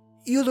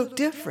 "You look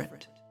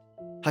different."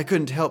 I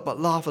couldn't help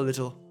but laugh a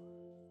little.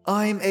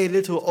 "I'm a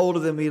little older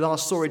than we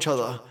last saw each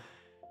other."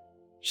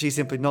 She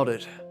simply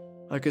nodded.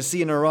 I could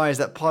see in her eyes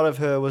that part of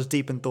her was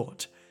deep in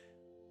thought.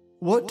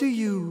 "What do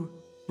you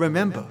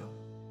remember?"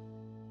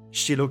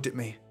 She looked at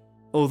me.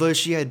 Although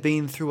she had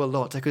been through a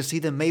lot, I could see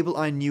the Mabel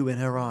I knew in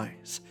her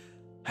eyes.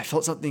 I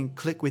felt something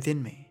click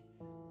within me,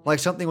 like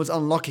something was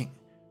unlocking,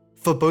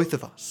 for both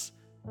of us.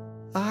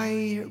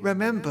 "I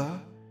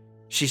remember,"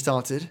 she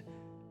started.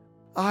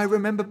 "I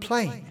remember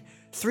playing,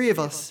 3 of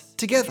us,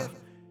 together."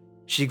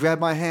 She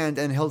grabbed my hand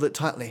and held it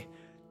tightly.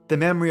 The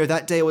memory of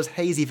that day was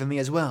hazy for me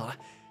as well,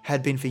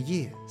 had been for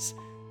years.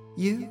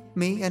 "You,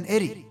 me, and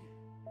Eddie.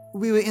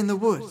 We were in the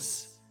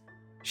woods."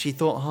 She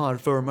thought hard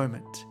for a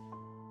moment.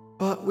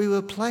 "But we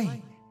were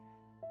playing."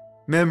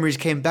 Memories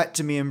came back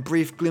to me in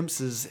brief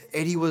glimpses.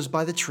 Eddie was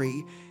by the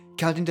tree,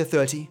 counting to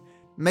 30.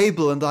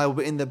 Mabel and I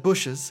were in the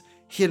bushes,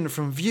 hidden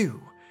from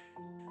view.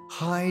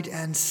 "Hide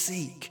and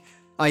seek,"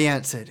 I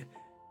answered.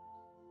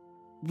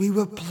 "We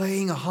were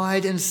playing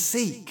hide and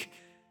seek."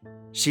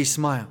 She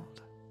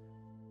smiled.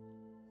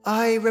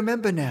 I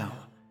remember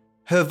now.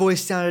 Her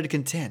voice sounded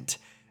content.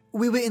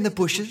 We were in the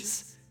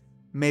bushes.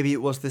 Maybe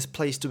it was this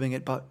place doing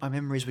it, but my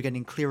memories were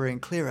getting clearer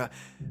and clearer.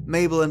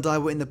 Mabel and I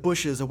were in the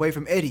bushes away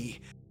from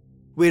Eddie.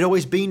 We had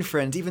always been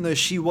friends, even though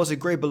she was a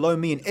grade below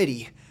me and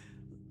Eddie.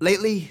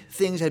 Lately,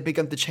 things had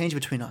begun to change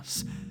between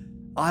us.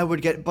 I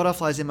would get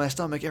butterflies in my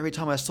stomach every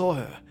time I saw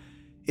her.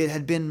 It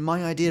had been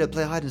my idea to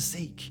play hide and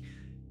seek.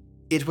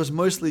 It was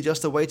mostly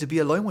just a way to be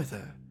alone with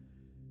her.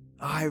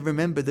 I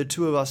remember the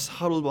two of us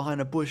huddled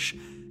behind a bush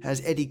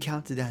as Eddie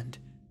counted and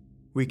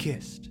we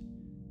kissed.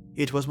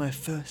 It was my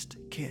first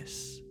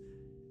kiss.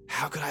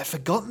 How could I have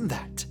forgotten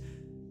that?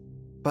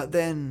 But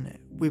then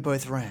we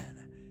both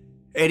ran.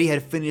 Eddie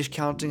had finished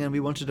counting and we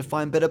wanted to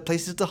find better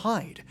places to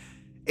hide.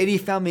 Eddie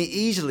found me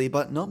easily,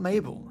 but not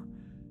Mabel.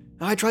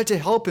 I tried to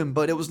help him,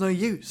 but it was no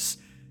use.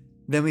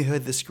 Then we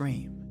heard the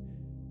scream.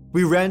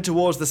 We ran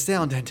towards the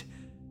sound and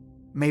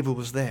Mabel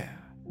was there,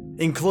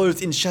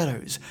 enclosed in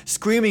shadows,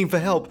 screaming for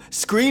help,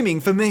 screaming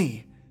for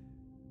me.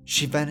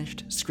 She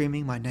vanished,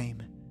 screaming my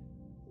name.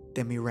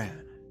 Then we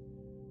ran.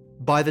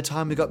 By the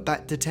time we got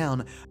back to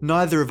town,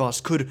 neither of us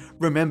could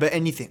remember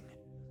anything.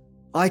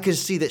 I could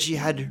see that she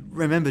had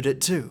remembered it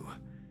too.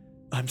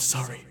 I'm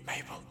sorry,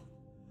 Mabel.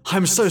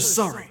 I'm so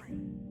sorry.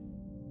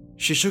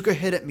 She shook her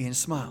head at me and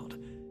smiled.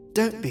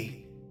 Don't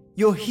be.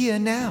 You're here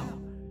now.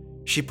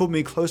 She pulled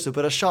me closer,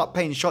 but a sharp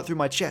pain shot through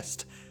my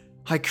chest.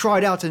 I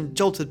cried out and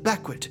jolted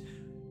backward.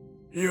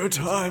 Your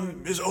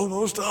time is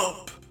almost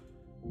up,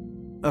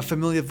 a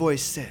familiar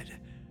voice said.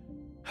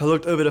 I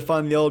looked over to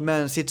find the old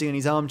man sitting in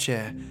his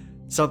armchair.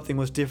 Something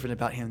was different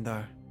about him,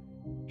 though.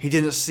 He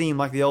didn't seem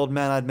like the old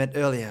man I'd met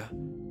earlier.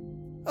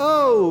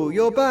 Oh,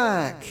 you're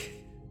back,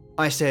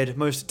 I said,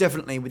 most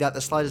definitely without the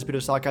slightest bit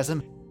of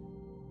sarcasm.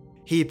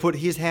 He put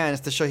his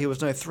hands to show he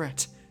was no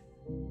threat.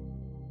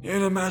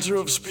 In a matter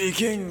of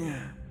speaking,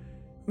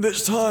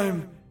 this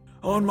time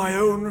on my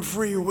own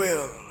free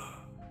will.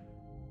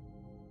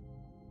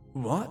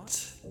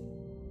 What?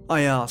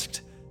 I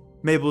asked.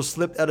 Mabel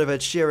slipped out of her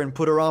chair and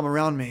put her arm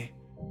around me.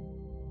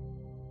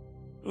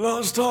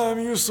 Last time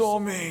you saw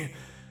me,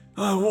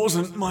 I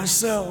wasn't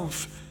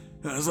myself,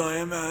 as I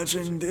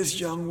imagined this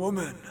young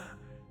woman.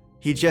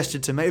 He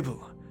gestured to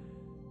Mabel.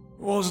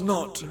 Was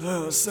not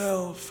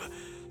herself.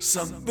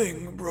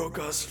 Something broke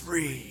us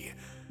free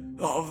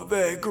of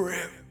their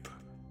grip.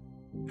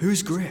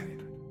 Whose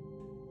grip?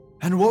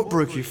 And what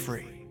broke you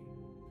free?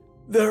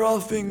 There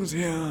are things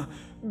here,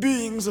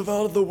 beings of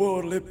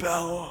otherworldly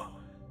power.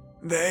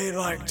 They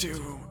like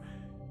to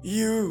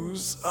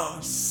use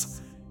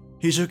us.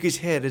 He shook his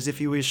head as if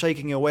he was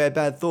shaking away a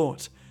bad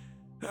thought.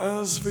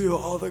 As for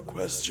your other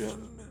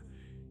question,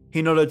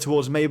 he nodded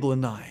towards Mabel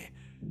and I.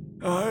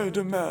 I'd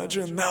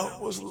imagine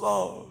that was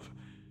love,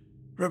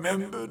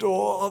 remembered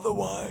or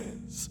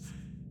otherwise.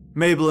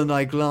 Mabel and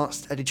I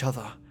glanced at each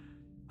other.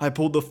 I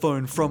pulled the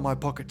phone from my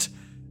pocket.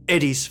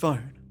 Eddie's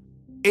phone.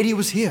 Eddie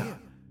was here.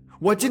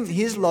 Why didn't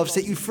his love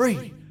set you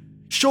free?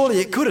 Surely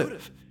it could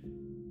have.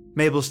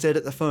 Mabel stared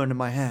at the phone in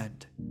my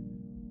hand.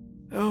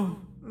 Oh,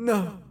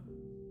 no,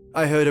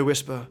 I heard her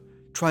whisper,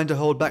 trying to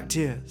hold back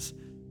tears.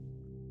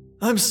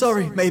 I'm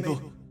sorry,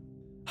 Mabel.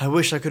 I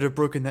wish I could have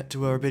broken that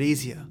to her a bit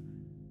easier.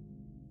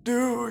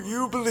 Do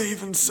you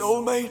believe in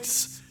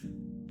soulmates?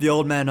 The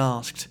old man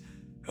asked.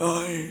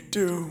 I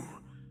do,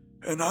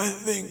 and I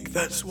think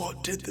that's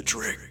what did the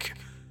trick.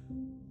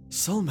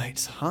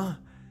 Soulmates, huh?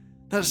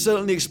 That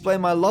certainly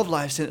explained my love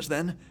life since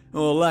then,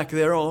 or lack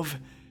thereof.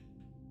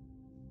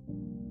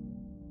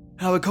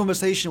 Our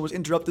conversation was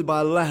interrupted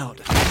by a loud,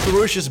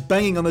 ferocious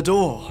banging on the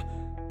door.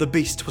 The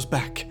beast was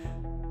back.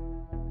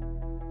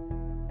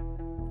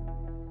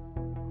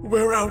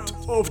 We're out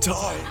of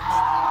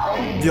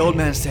time, the old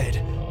man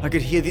said. I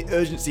could hear the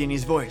urgency in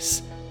his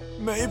voice.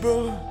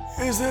 Mabel,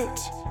 is it?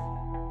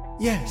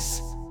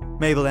 Yes,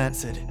 Mabel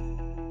answered.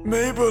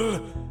 Mabel,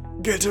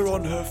 get her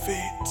on her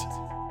feet.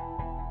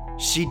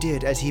 She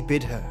did as he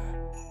bid her.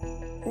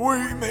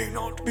 We may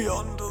not be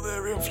under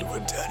their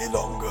influence any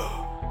longer,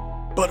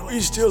 but we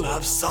still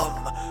have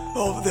some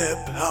of their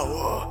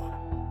power.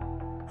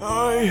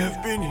 I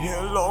have been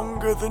here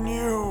longer than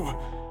you,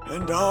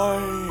 and I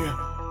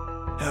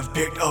have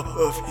picked up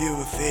a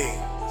few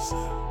things.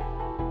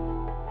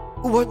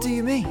 What do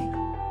you mean?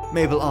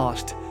 Mabel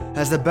asked,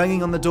 as the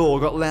banging on the door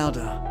got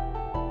louder.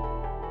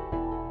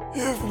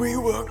 If we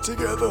work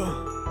together,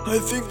 I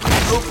think we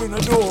can open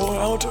a door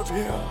out of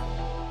here.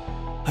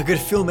 I could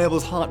feel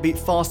Mabel's heart beat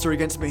faster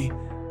against me.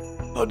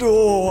 A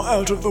door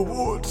out of the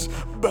woods,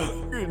 back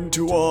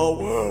into our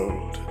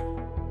world.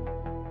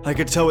 I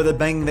could tell with the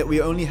banging that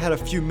we only had a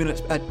few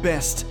minutes at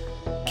best.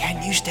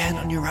 Can you stand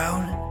on your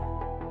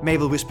own?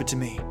 Mabel whispered to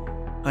me.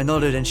 I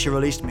nodded and she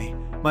released me.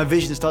 My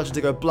vision started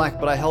to go black,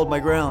 but I held my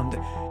ground.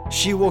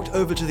 She walked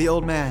over to the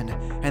old man,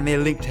 and they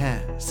linked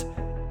hands.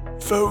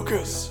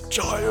 Focus,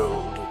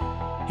 child,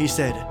 he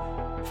said.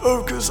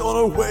 Focus on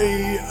a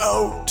way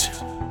out.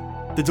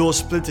 The door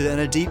splintered and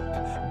a deep,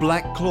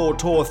 black claw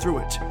tore through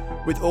it.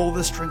 With all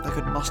the strength I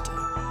could muster,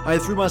 I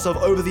threw myself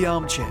over the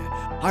armchair.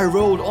 I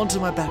rolled onto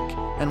my back,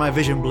 and my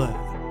vision blurred.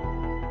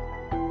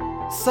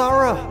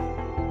 Sarah!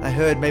 I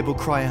heard Mabel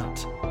cry out.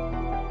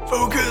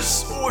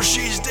 Focus, or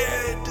she's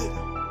dead!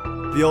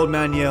 The old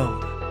man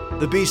yelled.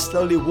 The beast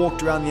slowly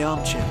walked around the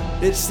armchair.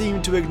 It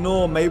seemed to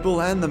ignore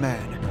Mabel and the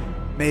man.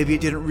 Maybe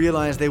it didn't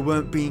realize they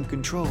weren't being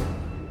controlled.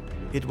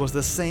 It was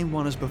the same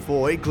one as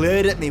before. It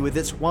glared at me with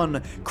its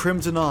one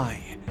crimson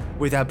eye,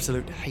 with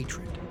absolute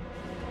hatred.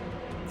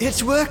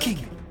 It's working!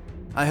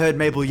 I heard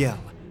Mabel yell.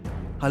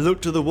 I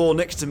looked to the wall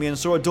next to me and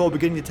saw a door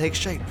beginning to take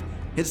shape.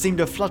 It seemed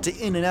to flutter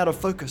in and out of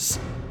focus.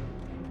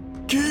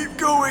 Keep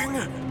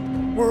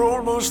going! We're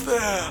almost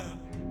there!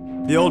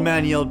 The old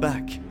man yelled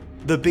back.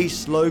 The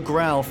beast's low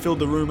growl filled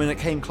the room and it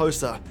came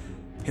closer.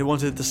 It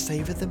wanted to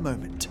savor the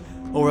moment,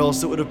 or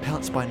else it would have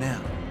pounced by now.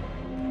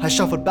 I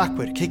shuffled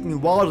backward, kicking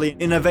wildly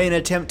in a vain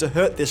attempt to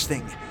hurt this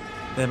thing.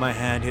 Then my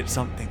hand hit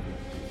something.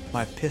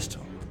 My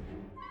pistol.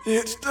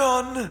 It's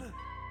done!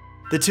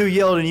 The two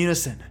yelled in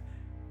unison.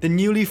 The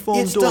newly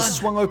formed door done.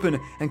 swung open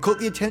and caught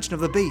the attention of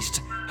the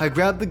beast. I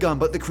grabbed the gun,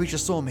 but the creature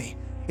saw me.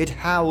 It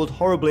howled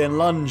horribly and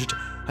lunged.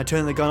 I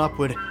turned the gun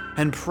upward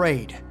and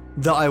prayed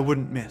that I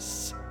wouldn't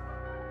miss.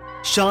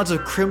 Shards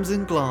of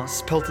crimson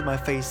glass pelted my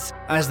face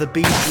as the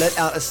beast let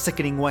out a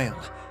sickening wail.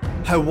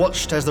 I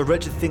watched as the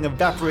wretched thing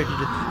evaporated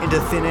into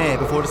thin air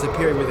before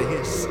disappearing with a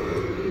hiss.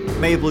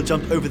 Mabel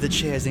jumped over the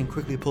chairs and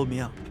quickly pulled me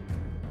up.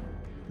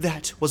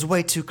 That was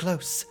way too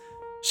close,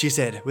 she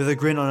said with a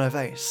grin on her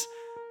face.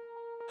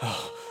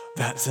 Oh,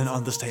 that's an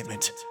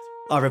understatement.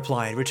 I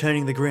replied,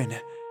 returning the grin.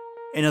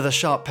 Another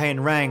sharp pain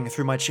rang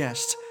through my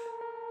chest.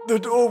 The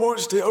door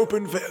won't stay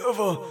open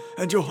forever,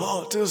 and your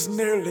heart is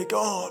nearly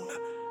gone,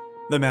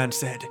 the man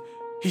said.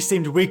 He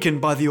seemed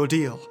weakened by the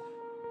ordeal.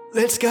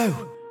 Let's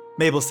go,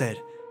 Mabel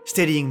said,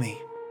 steadying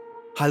me.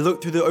 I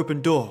looked through the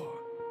open door.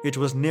 It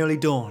was nearly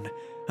dawn,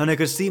 and I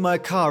could see my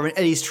car and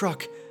Eddie's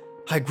truck.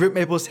 I gripped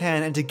Mabel's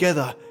hand, and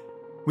together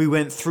we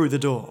went through the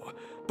door,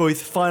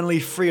 both finally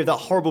free of that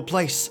horrible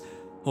place,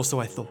 or so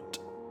I thought.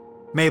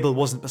 Mabel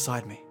wasn't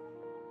beside me.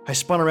 I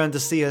spun around to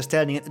see her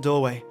standing at the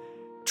doorway,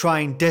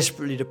 trying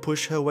desperately to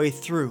push her way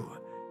through,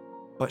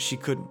 but she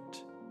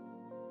couldn't.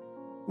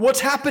 What's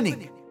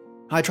happening?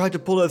 I tried to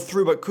pull her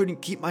through but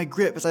couldn't keep my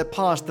grip as I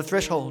passed the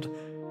threshold.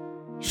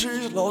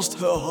 She's lost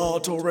her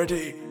heart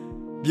already,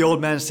 the old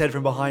man said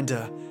from behind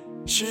her.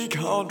 She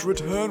can't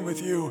return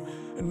with you.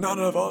 None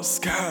of us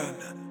can.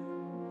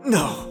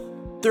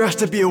 No, there has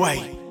to be a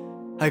way.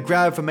 I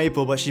grabbed for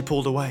Mabel, but she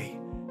pulled away.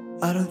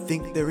 I don't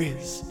think there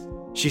is,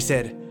 she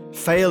said,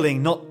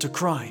 failing not to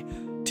cry.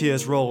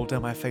 Tears rolled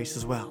down my face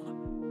as well.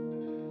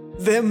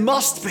 There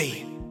must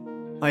be,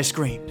 I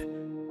screamed.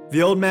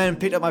 The old man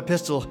picked up my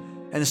pistol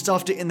and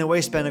stuffed it in the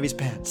waistband of his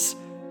pants.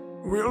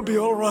 We'll be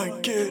all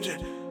right,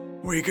 kid.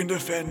 We can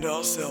defend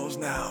ourselves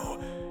now.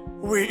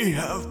 We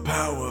have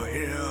power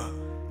here,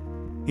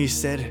 he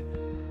said,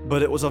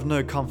 but it was of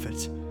no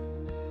comfort.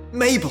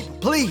 Mabel,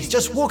 please,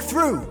 just walk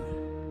through,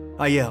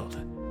 I yelled.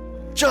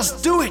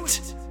 Just do it!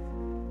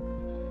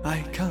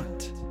 I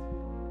can't,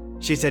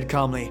 she said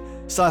calmly,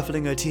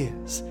 stifling her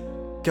tears.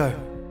 Go.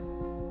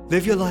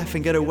 Live your life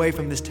and get away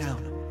from this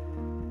town.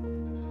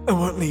 I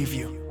won't leave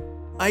you.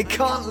 I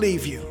can't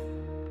leave you,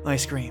 I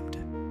screamed.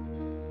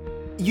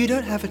 You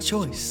don't have a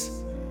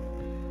choice,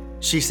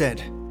 she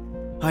said.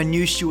 I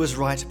knew she was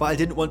right, but I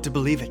didn't want to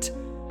believe it.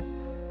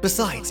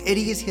 Besides,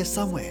 Eddie is here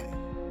somewhere.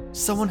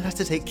 Someone has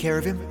to take care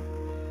of him.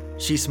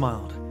 She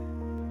smiled.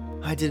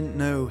 I didn't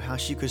know how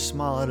she could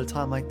smile at a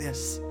time like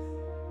this.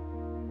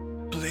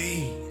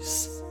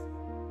 Please,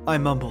 I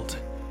mumbled.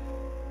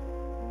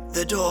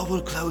 The door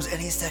will close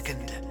any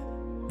second,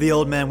 the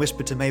old man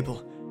whispered to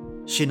Mabel.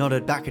 She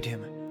nodded back at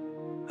him.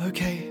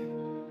 Okay,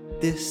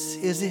 this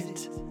is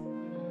it.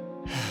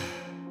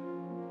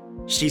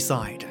 She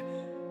sighed.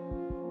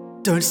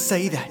 Don't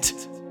say that,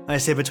 I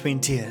said between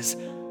tears.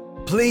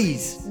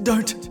 Please,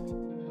 don't.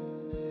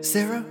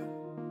 Sarah,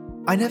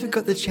 I never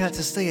got the chance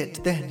to say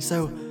it then,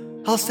 so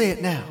I'll say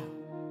it now.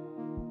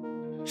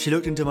 She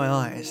looked into my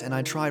eyes, and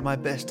I tried my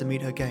best to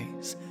meet her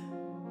gaze.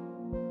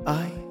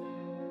 I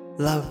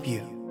love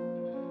you.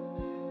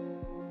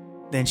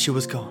 Then she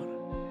was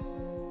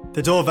gone.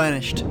 The door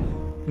vanished,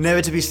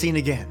 never to be seen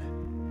again.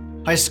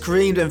 I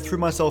screamed and threw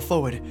myself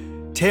forward,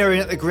 tearing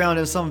at the ground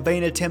in some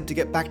vain attempt to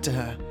get back to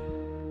her.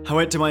 I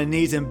went to my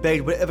knees and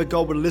begged whatever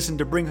God would listen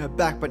to bring her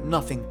back, but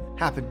nothing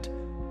happened.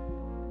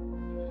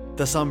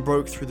 The sun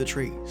broke through the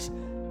trees,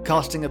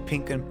 casting a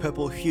pink and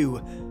purple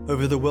hue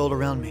over the world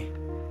around me.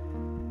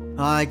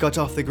 I got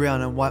off the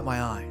ground and wiped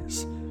my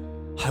eyes.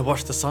 I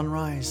watched the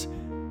sunrise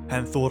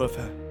and thought of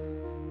her,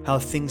 how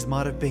things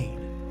might have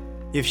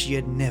been if she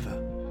had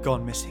never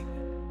gone missing.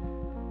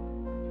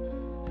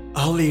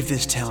 I'll leave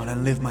this town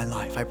and live my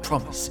life, I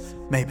promise,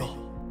 Mabel.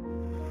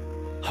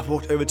 I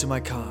walked over to my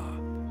car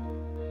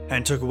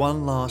and took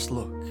one last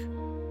look.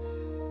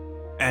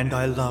 And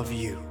I love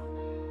you,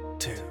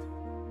 too.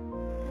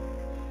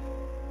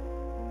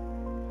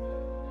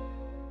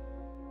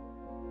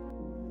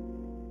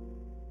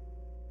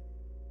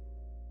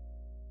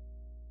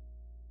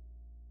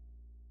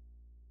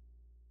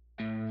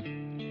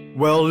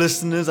 Well,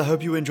 listeners, I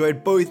hope you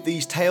enjoyed both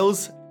these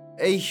tales.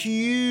 A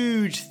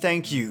huge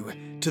thank you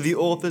to the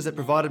authors that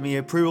provided me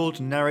approval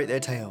to narrate their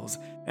tales,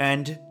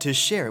 and to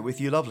share it with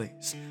you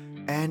lovelies.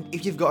 And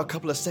if you've got a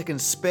couple of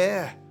seconds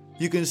spare,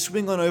 you can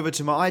swing on over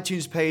to my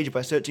iTunes page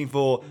by searching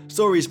for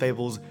Stories,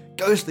 Fables,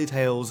 Ghostly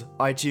Tales,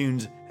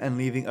 iTunes, and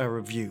leaving a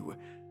review.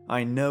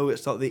 I know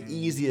it's not the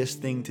easiest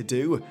thing to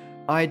do.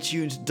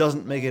 iTunes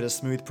doesn't make it a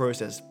smooth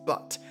process,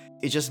 but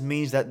it just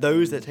means that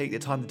those that take the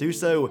time to do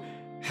so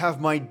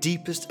have my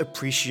deepest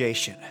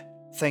appreciation.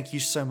 Thank you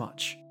so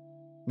much.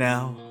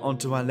 Now, on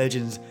to my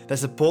legends that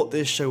support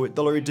this show with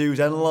dollary dues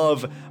and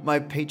love, my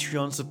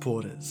Patreon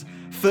supporters.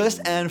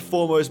 First and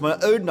foremost, my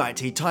own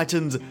Nighty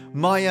Titans,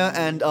 Maya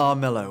and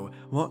Armello.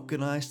 What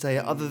can I say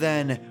other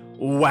than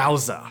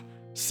wowza?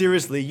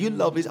 Seriously, you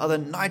lovelies are the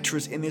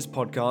nitrous in this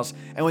podcast,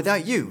 and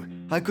without you,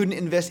 I couldn't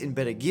invest in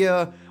better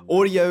gear,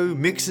 audio,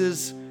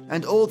 mixers,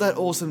 and all that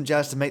awesome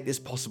jazz to make this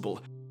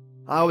possible.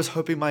 I was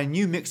hoping my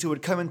new mixer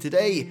would come in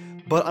today,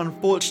 but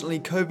unfortunately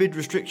COVID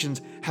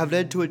restrictions have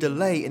led to a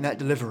delay in that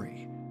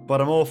delivery. But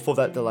I'm all for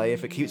that delay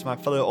if it keeps my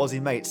fellow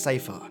Aussie mates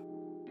safer.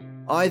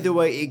 Either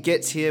way, it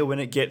gets here when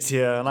it gets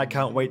here, and I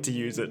can't wait to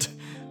use it.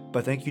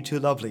 But thank you to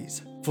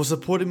lovelies for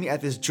supporting me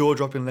at this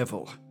jaw-dropping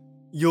level.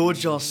 You're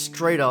just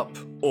straight up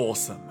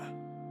awesome.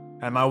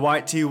 And my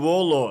white tea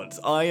warlords,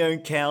 Iron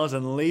Cows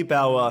and Lee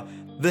Bauer,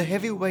 the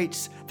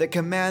heavyweights that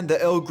command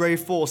the Earl Grey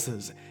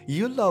forces.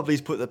 You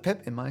lovelies put the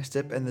pep in my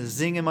step and the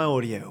zing in my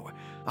audio.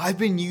 I've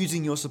been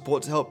using your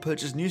support to help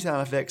purchase new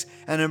sound effects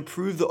and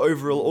improve the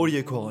overall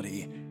audio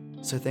quality.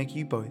 So thank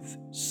you both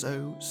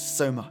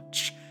so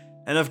much.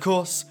 And of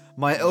course,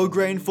 my Earl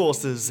Grey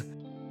enforcers,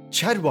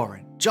 Chad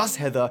Warren, Just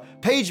Heather,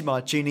 Paige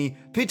Marcini,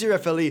 Peter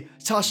Raffelli,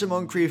 Tasha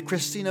Moncrief,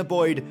 Christina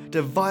Boyd,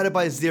 Divided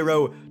by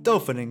Zero,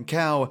 Dolphin and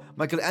Cow,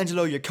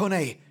 Michelangelo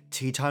Yacone,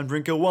 Tea Time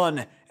Drinker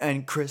 1,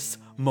 and Chris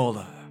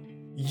Moller.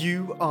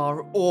 You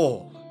are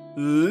all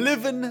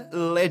living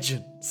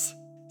legends.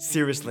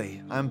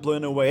 Seriously, I'm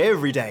blown away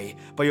every day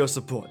by your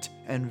support,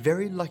 and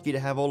very lucky to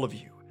have all of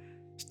you.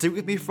 Stick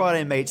with me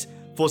Friday, mates,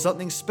 for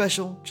something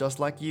special just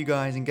like you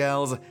guys and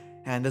gals,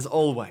 and as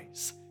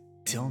always,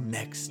 till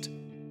next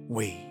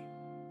we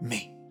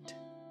meet.